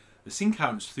count. The scene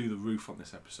count's through the roof on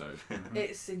this episode.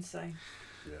 It's insane.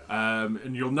 Yeah.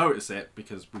 And you'll notice it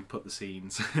because we put the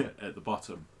scenes at the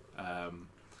bottom. And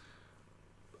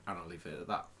I'll leave it at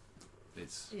that.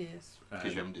 It's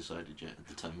because you haven't decided yet at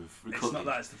the time of recording. It's not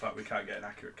that; it's the fact we can't get an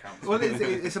accurate count. Well,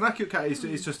 it's an accurate count.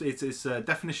 It's a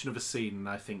definition of a scene, and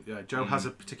I think Joe has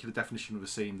a particular definition of a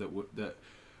scene that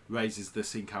raises the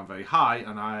scene count very high,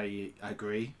 and I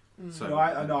agree. So no,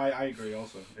 I agree.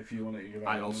 Also, if you want to,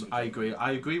 I agree.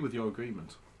 I agree with your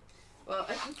agreement. Well,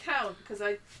 I can count because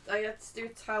I had to do a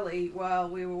tally while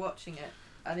we were watching it,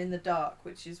 and in the dark,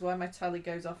 which is why my tally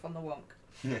goes off on the wonk.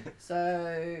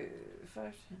 So 5,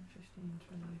 10, 15,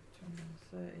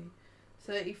 20,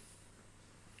 30,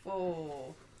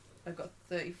 34. I've got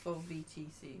 34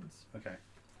 VT scenes. Okay.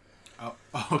 Oh,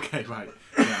 okay, right.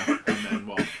 Yeah, and then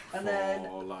what? And then,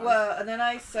 live? well, and then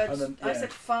I said I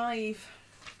said 5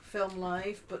 film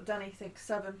live, but Danny thinks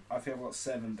 7. I think I've got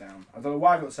 7 down. I don't know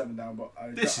why I got 7 down, but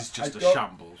this is just a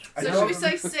shambles. So should we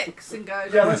say 6 and go?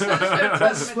 Yeah,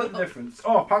 let's split the difference.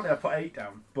 Oh, apparently I put 8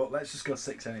 down, but let's just go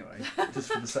 6 anyway,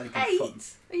 just for the sake of 8? fun.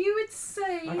 Are you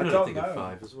insane? I don't think of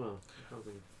 5 as well.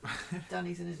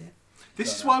 Danny's an idiot.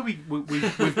 This is why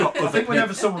we've got. I think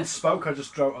whenever someone spoke, I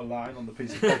just wrote a line on the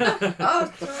piece of paper.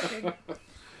 Oh, sorry.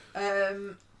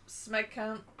 Smeg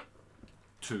count.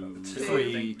 2, 2.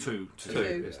 3, 2.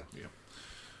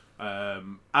 Yeah.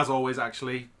 As always,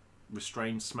 actually,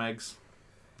 restrained smegs.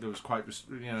 There was quite,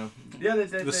 Yeah,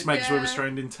 the smegs were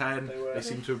restrained in 10. They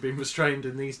seem to have been restrained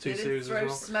in these 2 series as well.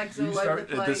 Smegs all over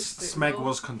the place. The smeg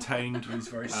was contained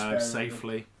very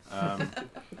safely,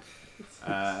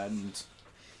 and.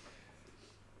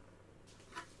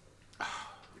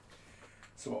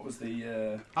 So what was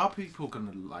the? Are people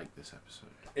going to like this episode?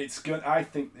 It's good. I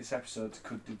think this episode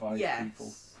could divide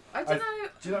people. I don't know.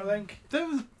 Do you not think? There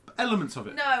was elements of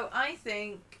it. No, I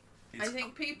think It's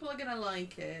people are gonna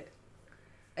like it.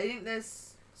 I think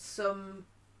there's some.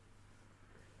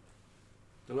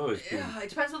 There'll always be. It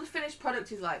depends what the finished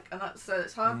product is like, and so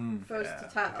it's hard for us yeah,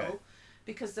 to tell okay.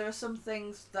 because there are some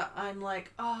things that I'm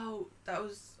like, oh, that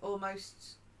was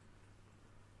almost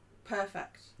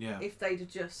perfect. Yeah. If they'd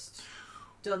have just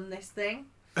done this thing,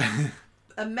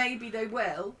 and maybe they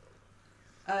will.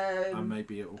 And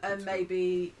maybe it will. And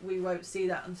maybe we won't see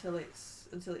that until it's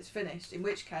finished. In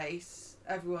which case,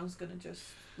 everyone's gonna just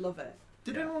love it.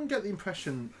 Did anyone get the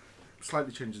impression,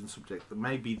 slightly changing the subject, that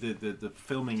maybe the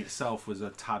filming itself was a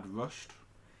tad rushed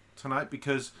tonight?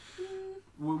 Because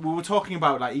we were talking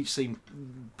about like each scene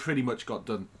pretty much got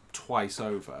done twice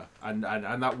over, and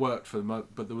that worked for the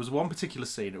but there was one particular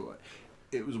scene.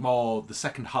 It was more the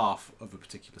second half of a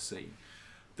particular scene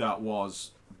that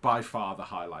was by far the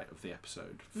highlight of the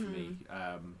episode for me.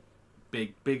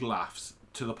 Big laughs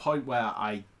to the point where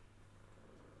I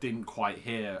didn't quite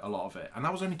hear a lot of it, and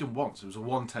that was only done once. It was a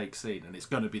one-take scene, and it's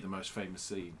going to be the most famous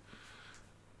scene,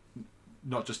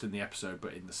 not just in the episode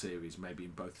but in the series, maybe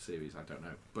in both series, I don't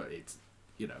know, but it's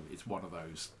it's one of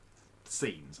those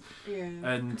scenes.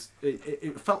 And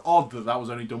it felt odd that was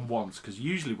only done once, because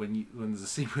usually when there's a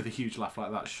scene with a huge laugh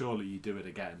like that, surely you do it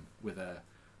again with a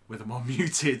more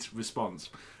muted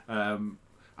response. And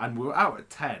we were out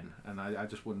at 10, and I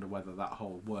just wonder whether that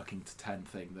whole working to 10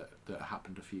 thing that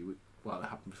happened it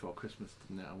happened before Christmas,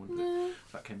 didn't it? I wonder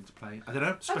if that came into play. I don't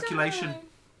know. Speculation.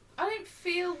 I don't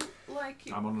feel like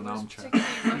it I'm on an was armchair.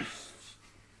 particularly rushed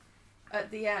at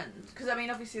the end, because I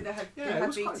mean, obviously they had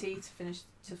BT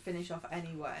to finish off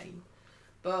anyway,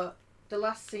 but the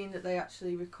last scene that they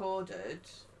actually recorded,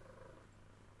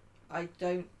 I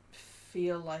don't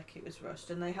feel like it was rushed,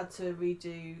 and they had to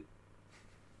redo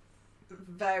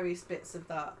various bits of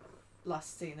that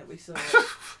last scene that we saw.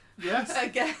 Yes.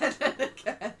 Again and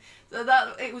again. So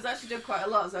that it was actually done quite a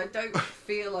lot, so I don't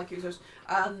feel like it was rushed.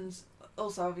 And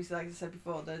also, obviously, like I said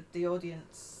before, the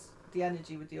audience, the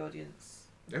energy with the audience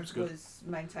was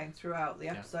maintained throughout the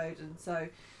episode, and so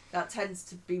that tends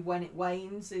to be when it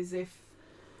wanes, is if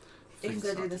they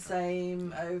do the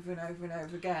same over and over and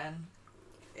over again.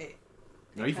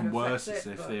 No, even worse is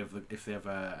if they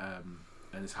ever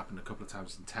and it's happened a couple of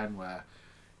times in 10 where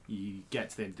you get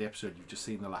to the end of the episode, you've just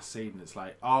seen the last scene, and it's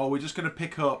like, oh, we're just going to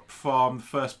pick up from the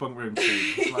first bunk room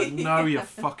scene. It's like, no, you're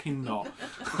fucking not.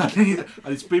 And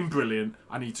it's been brilliant.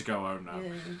 I need to go home now.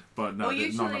 Yeah. But no,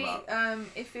 usually, none of that.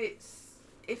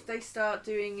 If they start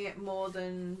doing it more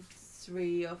than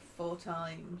 3 or 4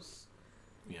 times,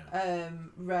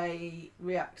 Ray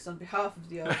reacts on behalf of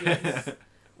the audience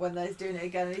when they're doing it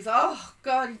again, and he's like, oh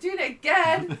God, you're doing it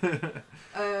again.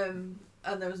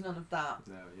 And there was none of that.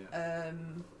 No,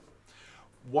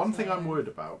 one thing I'm worried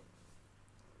about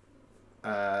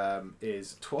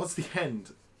is towards the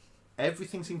end,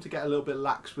 everything seemed to get a little bit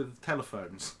lax with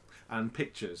telephones and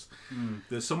pictures.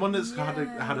 There's someone that's had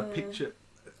a picture.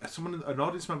 An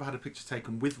audience member had a picture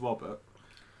taken with Robert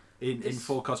in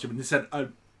full costume, and they said,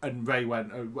 and Ray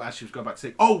went, as she was going back to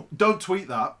say, oh, don't tweet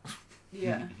that.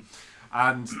 Yeah.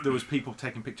 And there was people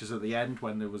taking pictures at the end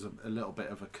when there was a little bit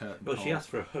of a curtain. Well, she asked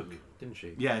for a hug, didn't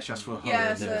she? Yeah, she asked for a hug.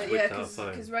 Yeah,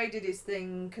 because Ray did his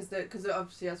thing, because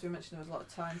obviously, as we mentioned, there was a lot of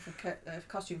time for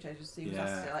costume changes. So he was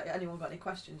asked, like, anyone got any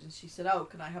questions? And she said, oh,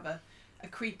 can I have a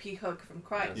creepy hug from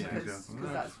Crichton? Because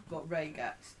that's what Ray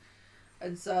gets.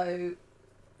 And so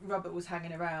Robert was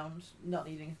hanging around, not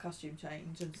needing a costume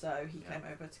change, and so he came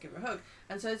over to give her a hug.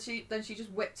 And so she just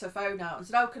whipped her phone out and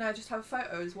said, oh, can I just have a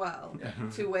photo as well?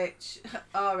 To which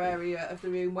our area of the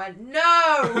room went,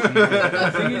 no!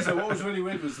 The thing is, what was really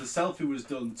weird was the selfie was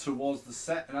done towards the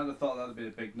set, and I'd have thought that would be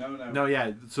a big no-no. No,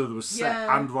 yeah, so there was set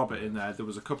and Robert in there. There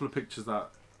was a couple of pictures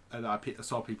that I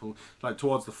saw people, like,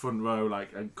 towards the front row,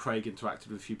 like, and Craig interacted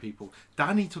with a few people.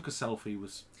 Danny took a selfie,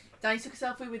 Danny took a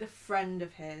selfie with a friend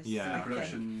of his, I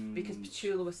think, because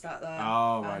Petula was sat there.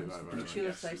 Oh, right.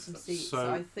 Petula saved some seats, so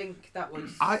I think that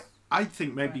was... I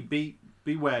think maybe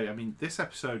be wary. I mean, this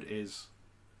episode is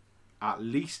at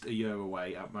least a year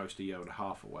away, at most a year and a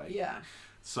half away. Yeah.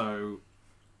 So,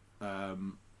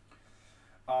 and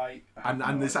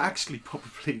there's actually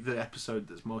probably the episode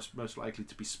that's most likely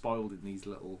to be spoiled in these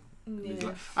little...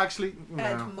 Actually, no.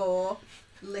 Ed Moore,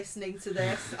 listening to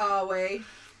this, are we?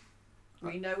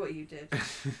 We know what you did.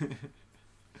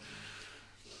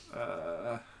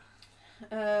 But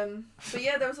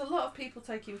yeah, there was a lot of people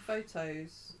taking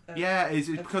photos.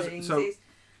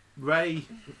 Ray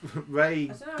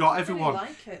got everyone.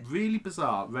 Like it. Really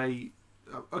bizarre. Ray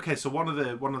okay, so one of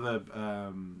the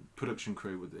production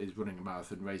crew is running a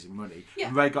marathon raising money, Yeah.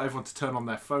 and Ray got everyone to turn on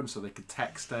their phones so they could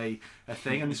text a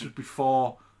thing, and this was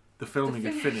before the filming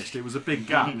had finished. It was a big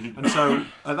gap, and so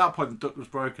at that point the duct was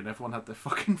broken. Everyone had their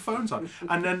fucking phones on,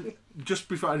 and then just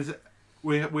before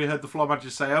we heard the floor manager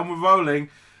say, "Oh, we're rolling,"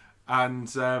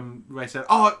 and Ray said,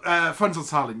 "Oh, phone's on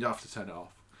silent. You have to turn it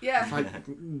off." Yeah. It's like,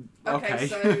 Okay,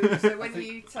 so when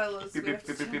you tell us we have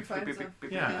to turn phones off.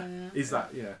 Yeah. Is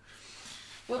that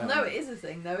Well, no, it is a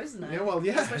thing, though, isn't it? Yeah, well,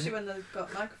 yeah. Especially when they've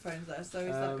got microphones there. So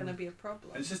is that going to be a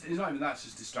problem? It's not even that. It's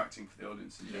just distracting for the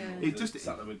audience in general. Yeah. It just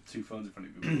sat there with two phones in front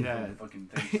of you. Yeah. The fucking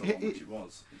thing so long which it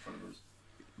was in front of us.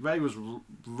 Ray was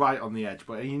right on the edge,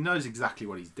 but he knows exactly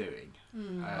what he's doing.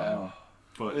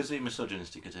 But Was he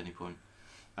misogynistic at any point?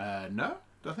 no,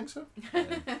 don't think so.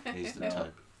 He's the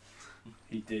type.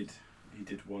 He did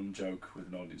one joke with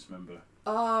an audience member.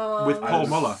 Oh, With Paul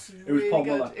Muller. It was Paul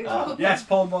Muller. Yes,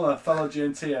 Paul Muller, fellow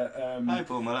GNT. Hi,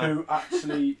 Paul Muller. Who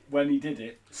actually, when he did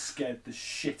it, scared the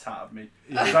shit out of me.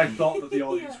 Because I thought that the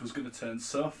audience was going to turn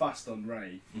so fast on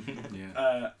Ray.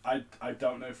 Yeah. I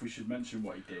don't know if we should mention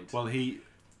what he did. Well,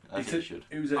 I think you should.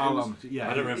 It was yeah.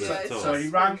 I don't remember that at all. So he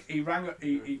rang.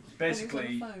 He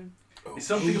basically. It's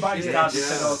something about his dad. He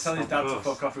said, "Oh, tell his dad to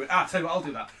fuck off." He went, tell you what, I'll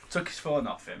do that. Took his phone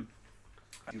off him.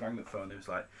 He rang the phone. He was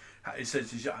like, he says,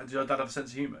 "Does your dad have a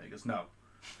sense of humour?" He goes, "No."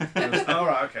 He goes, "Oh,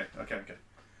 right, okay.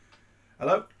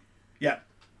 Hello? Yeah.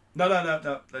 No,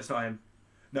 that's not him.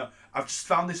 No, I've just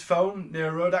found this phone near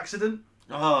a road accident."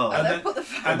 Oh. And then put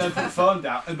the phone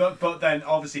down. But then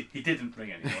obviously he didn't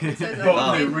ring anyone.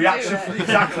 But the reaction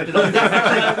exactly.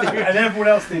 And everyone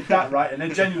else did that, right? And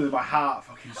then genuinely my heart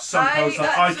fucking sunk. I was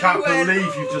like, I can't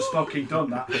believe you've just fucking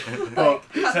done that. But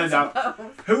it turned out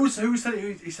who said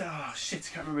it? He said, "Oh shit,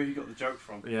 I can't remember who you got the joke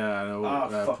from." Yeah,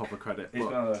 no, proper credit. He's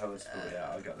been on the hell of school.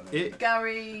 Yeah, I got the name.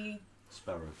 Gary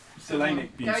Sparrow. Delaney.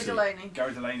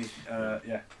 Gary Delaney.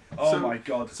 Yeah. Oh my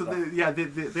god. So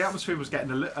the atmosphere was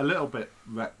getting a little bit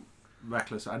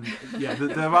reckless, and yeah,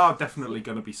 there are definitely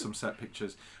going to be some set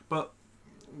pictures, but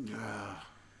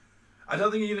I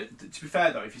don't think to be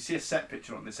fair though, if you see a set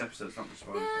picture on this episode, it's not just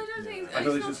spoiler. Yeah, I don't think I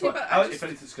don't think it's it's not too bad. if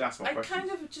anything, to ask more I questions.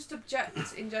 kind of just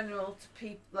object in general to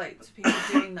people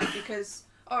doing that because,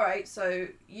 all right, so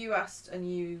you asked and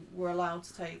you were allowed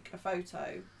to take a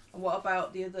photo. And what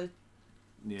about the other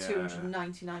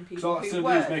 299 people So all who do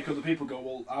were? is make other people go,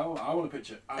 well, I want a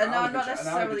picture. Not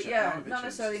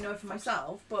necessarily know for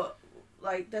myself, but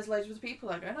like there's loads of other people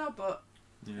that go, no, but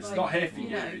it's like, not here for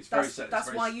you. It's very that's set. That's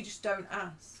very why you just don't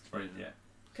ask. Right, yeah.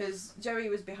 Because Joey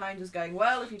was behind us going,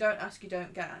 well, if you don't ask, you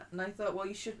don't get. And I thought, well,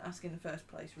 you shouldn't ask in the first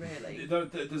place, really.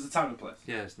 There's a time and place.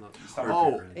 Yeah, it's not.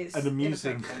 It's an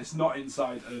amusing. And it's not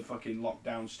inside a fucking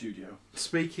lockdown studio.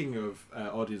 Speaking of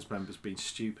audience members being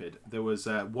stupid, there was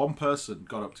one person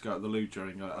got up to go to the loo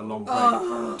during a long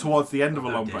break, towards the end of a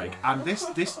long break, and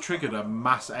this triggered a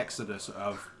mass exodus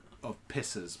of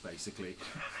pissers, basically.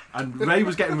 And Ray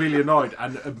was getting really annoyed,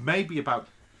 and maybe about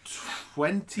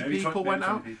 20 people went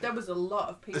out. There was a lot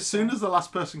of people. As soon as the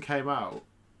last person came out,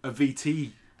 a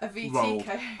VT rolled.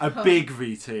 came a big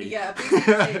VT. Yeah, a big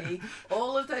VT.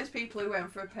 All of those people who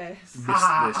went for a piss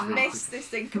missed this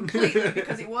thing completely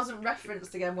because it wasn't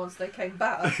referenced again once they came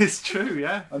back. It's true,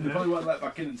 yeah. And they probably weren't let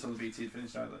back in until the VT had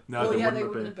finished either. No, they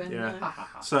wouldn't have been. Yeah.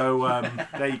 So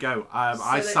there you go.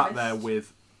 I sat there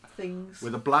with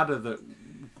a bladder that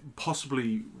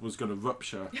possibly was going to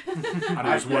rupture, and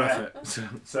it was worth it.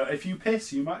 So if you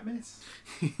piss, you might miss.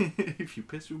 If you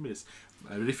piss, you'll miss.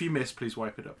 But if you miss, please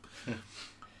wipe it up.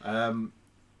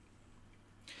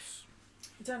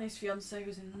 Danny's fiance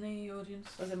was in the audience,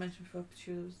 as I mentioned before.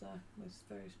 Petula was there with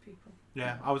various people.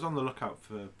 Yeah, I was on the lookout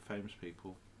for famous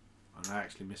people, and I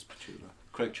actually missed Petula.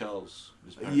 Craig Charles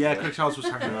was Craig Charles was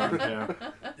hanging around. Yeah,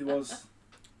 it was.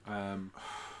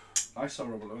 I saw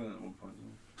Robert Llewellyn at one point.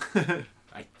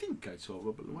 I think I saw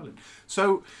Robert Llewellyn.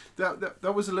 So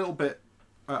that was a little bit.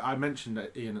 I mentioned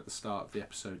Ian at the start of the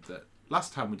episode that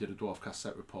last time we did a Dwarfcast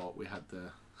set report, we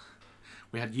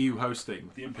had you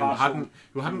hosting,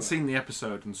 who hadn't seen the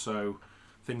episode, and so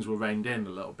things were reined in a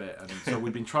little bit, and so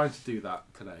we've been trying to do that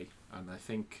today, and I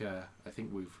think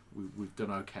we've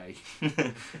done okay.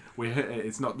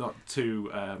 It's not too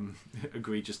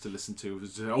egregious to listen to.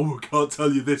 It's just, I can't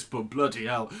tell you this, but bloody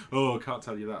hell, I can't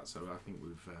tell you that. So I think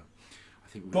we've.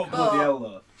 Bloody hell,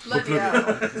 though. Bloody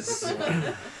hell.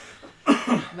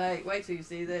 Mate, wait till you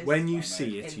see this. When you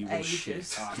see it, you will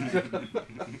shit.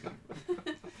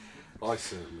 I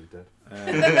certainly did.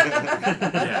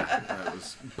 Yeah, that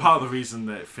was part of the reason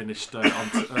that it finished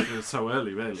so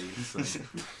early, really. So.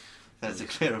 That's to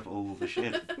clear up all the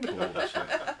shit.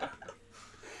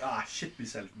 Shit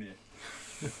myself, mate.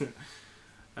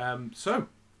 So,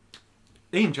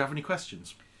 Ian, do you have any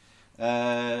questions?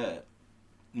 No,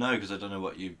 because I don't know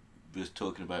what you was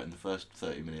talking about in the first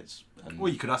 30 minutes. And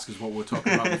Well, you could ask us what we're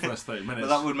talking about in the first 30 minutes. But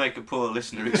that would make a poor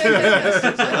listener experience.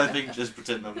 So I think just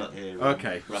pretend I'm not here.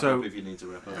 Okay, Wrap so up if you need to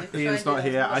wrap up. Ian's not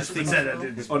here. I think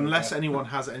Just unless anyone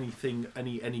has anything,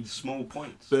 any Small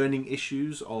points. burning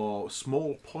issues or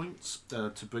small points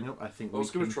to bring up, I think I was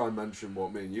we going can... to try and mention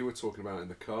what me and you were talking about in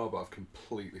the car, but I've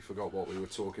completely forgot what we were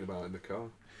talking about in the car.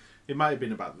 It might have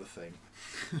been about the thing.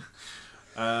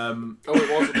 Oh,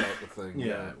 it was about the thing.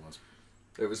 Yeah, it was.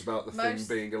 It was about the Most-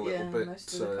 thing being a little yeah, bit,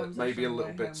 most of the conversation maybe a on the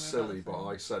little way bit home were silly, about but the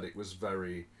I said it was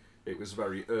very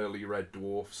early Red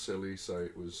Dwarf silly, so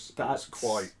it was That's-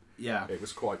 quite Yeah, it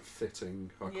was quite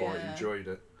fitting. I quite Yeah. enjoyed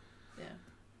it. Yeah.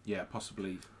 yeah,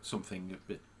 possibly something a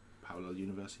bit parallel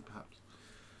university, perhaps.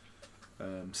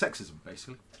 Sexism,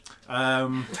 basically.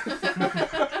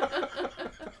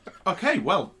 Okay,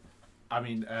 well, I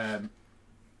mean,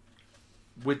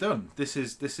 we're done. This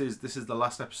is the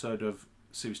last episode of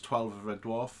Series 12 of Red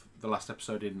Dwarf, the last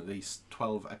episode in the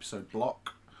 12 episode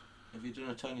block. Have you done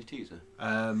a tiny teaser?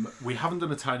 We haven't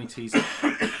done a tiny teaser.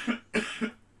 I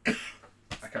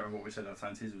can't remember what we said our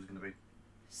tiny teaser was going to be.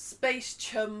 Space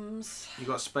chums. You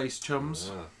got Space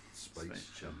Chums. Ah, space.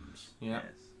 Chums. Yeah.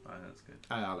 Yes. Oh, that's good.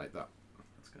 I like that.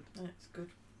 That's good. That's good.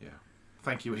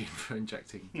 Thank you, Ian, for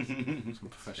injecting some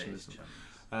professionalism. Space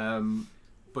chums.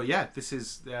 But yeah, this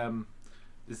is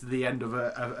the end of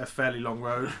a fairly long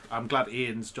road. I'm glad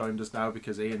Ian's joined us now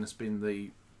because Ian has been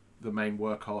the main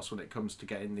workhorse when it comes to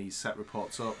getting these set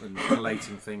reports up and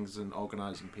collating things and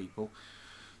organising people.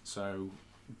 So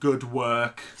good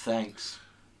work. Thanks.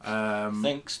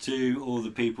 Thanks to all the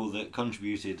people that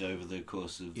contributed over the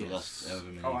course of the Yes. last however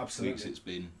many absolutely. weeks it's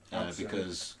been, Absolutely.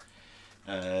 because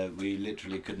we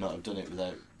literally could not have done it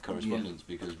without correspondence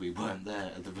because we weren't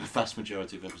there at the vast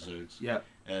majority of episodes. Yeah.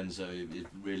 And so it's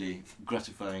really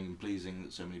gratifying and pleasing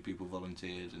that so many people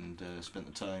volunteered and spent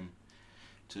the time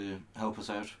to help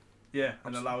us out. Yeah,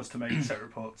 and allow us to make set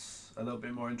reports a little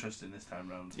bit more interesting this time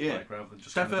round. Yeah. Like, rather than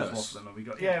just kind of Diverse. waffle them. And we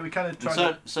got, we kind of And tried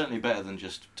to... certainly better than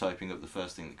just typing up the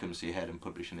first thing that comes to your head and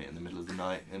publishing it in the middle of the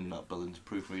night and not bothering to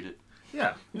proofread it.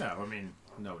 Yeah. I mean,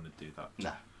 no one would do that.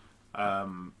 No.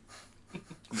 It'll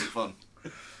be fun.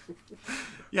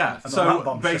 Yeah. And on So that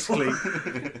bombshell.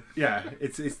 basically, yeah,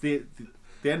 it's the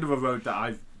end of a road that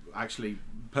I've actually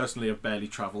personally have barely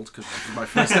travelled because this is my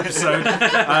first episode.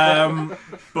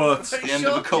 But The end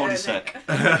of a cul-de-sac.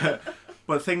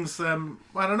 but things, I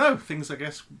don't know. Things, I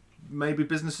guess, maybe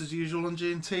business as usual on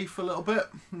G&T for a little bit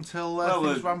until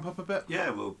things ramp up a bit. Yeah,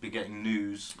 we'll be getting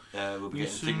news. We'll be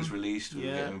News getting things soon. released. We'll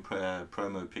Yeah. be getting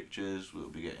promo pictures. We'll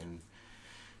be getting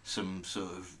some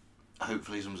sort of,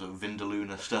 hopefully, some sort of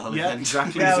Vindaloo style Yeah, event.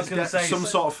 exactly. Yeah, I was gonna say, some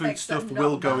sort of food except stuff not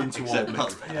will go that. into Except orbit.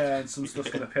 not- Yeah, and some stuff's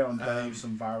going to appear on Dave,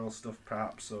 some viral stuff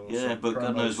perhaps. Or Yeah, some but God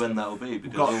promo knows when stuff. that'll be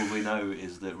because Got- all we know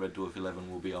is that Red Dwarf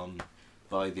 11 will be on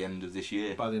by the end of this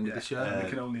year. By the end Yeah. of this year. We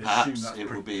can only assume Perhaps that's it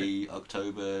will pretty- be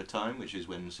October time, which is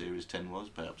when Series 10 was.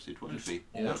 Perhaps it won't be.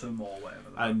 Autumn or whatever.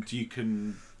 And you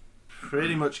can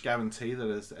pretty much guarantee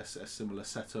that a similar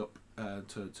setup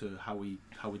to how we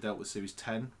dealt with Series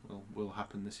 10 will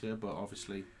happen this year, but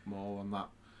obviously more on that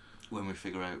When we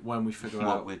figure out when we figure what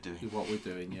out we're doing. what we're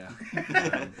doing.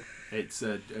 Yeah, it's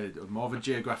a more of a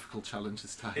geographical challenge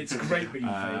this time. It's great being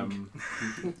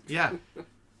fake. Yeah,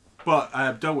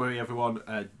 but don't worry, everyone.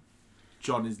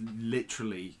 John is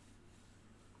literally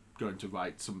going to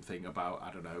write something about,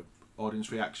 I don't know,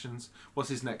 audience reactions. What's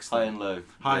his next High thing? and low.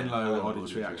 High and Yeah, low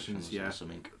audience reactions. or Yeah,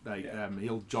 something. like,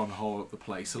 he'll John Hall up the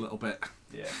place a little bit.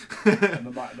 Yeah. And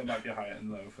there might be a high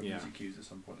and low for Yeah. music cues at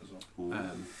some point as well.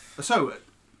 Ooh. So,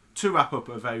 to wrap up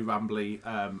a very rambly,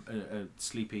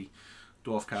 sleepy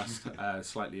Dwarfcast,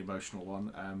 slightly emotional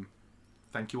one.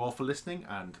 Thank you all for listening,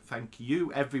 and thank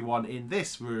you everyone in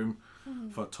this room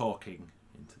for talking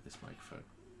into this microphone.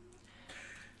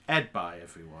 Ed, bye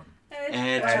everyone.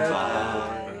 Ed,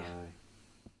 bye.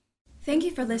 Thank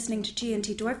you for listening to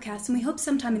G&T Dwarfcast, and we hope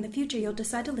sometime in the future you'll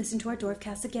decide to listen to our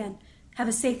Dwarfcast again. Have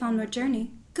a safe onward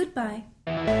journey. Goodbye.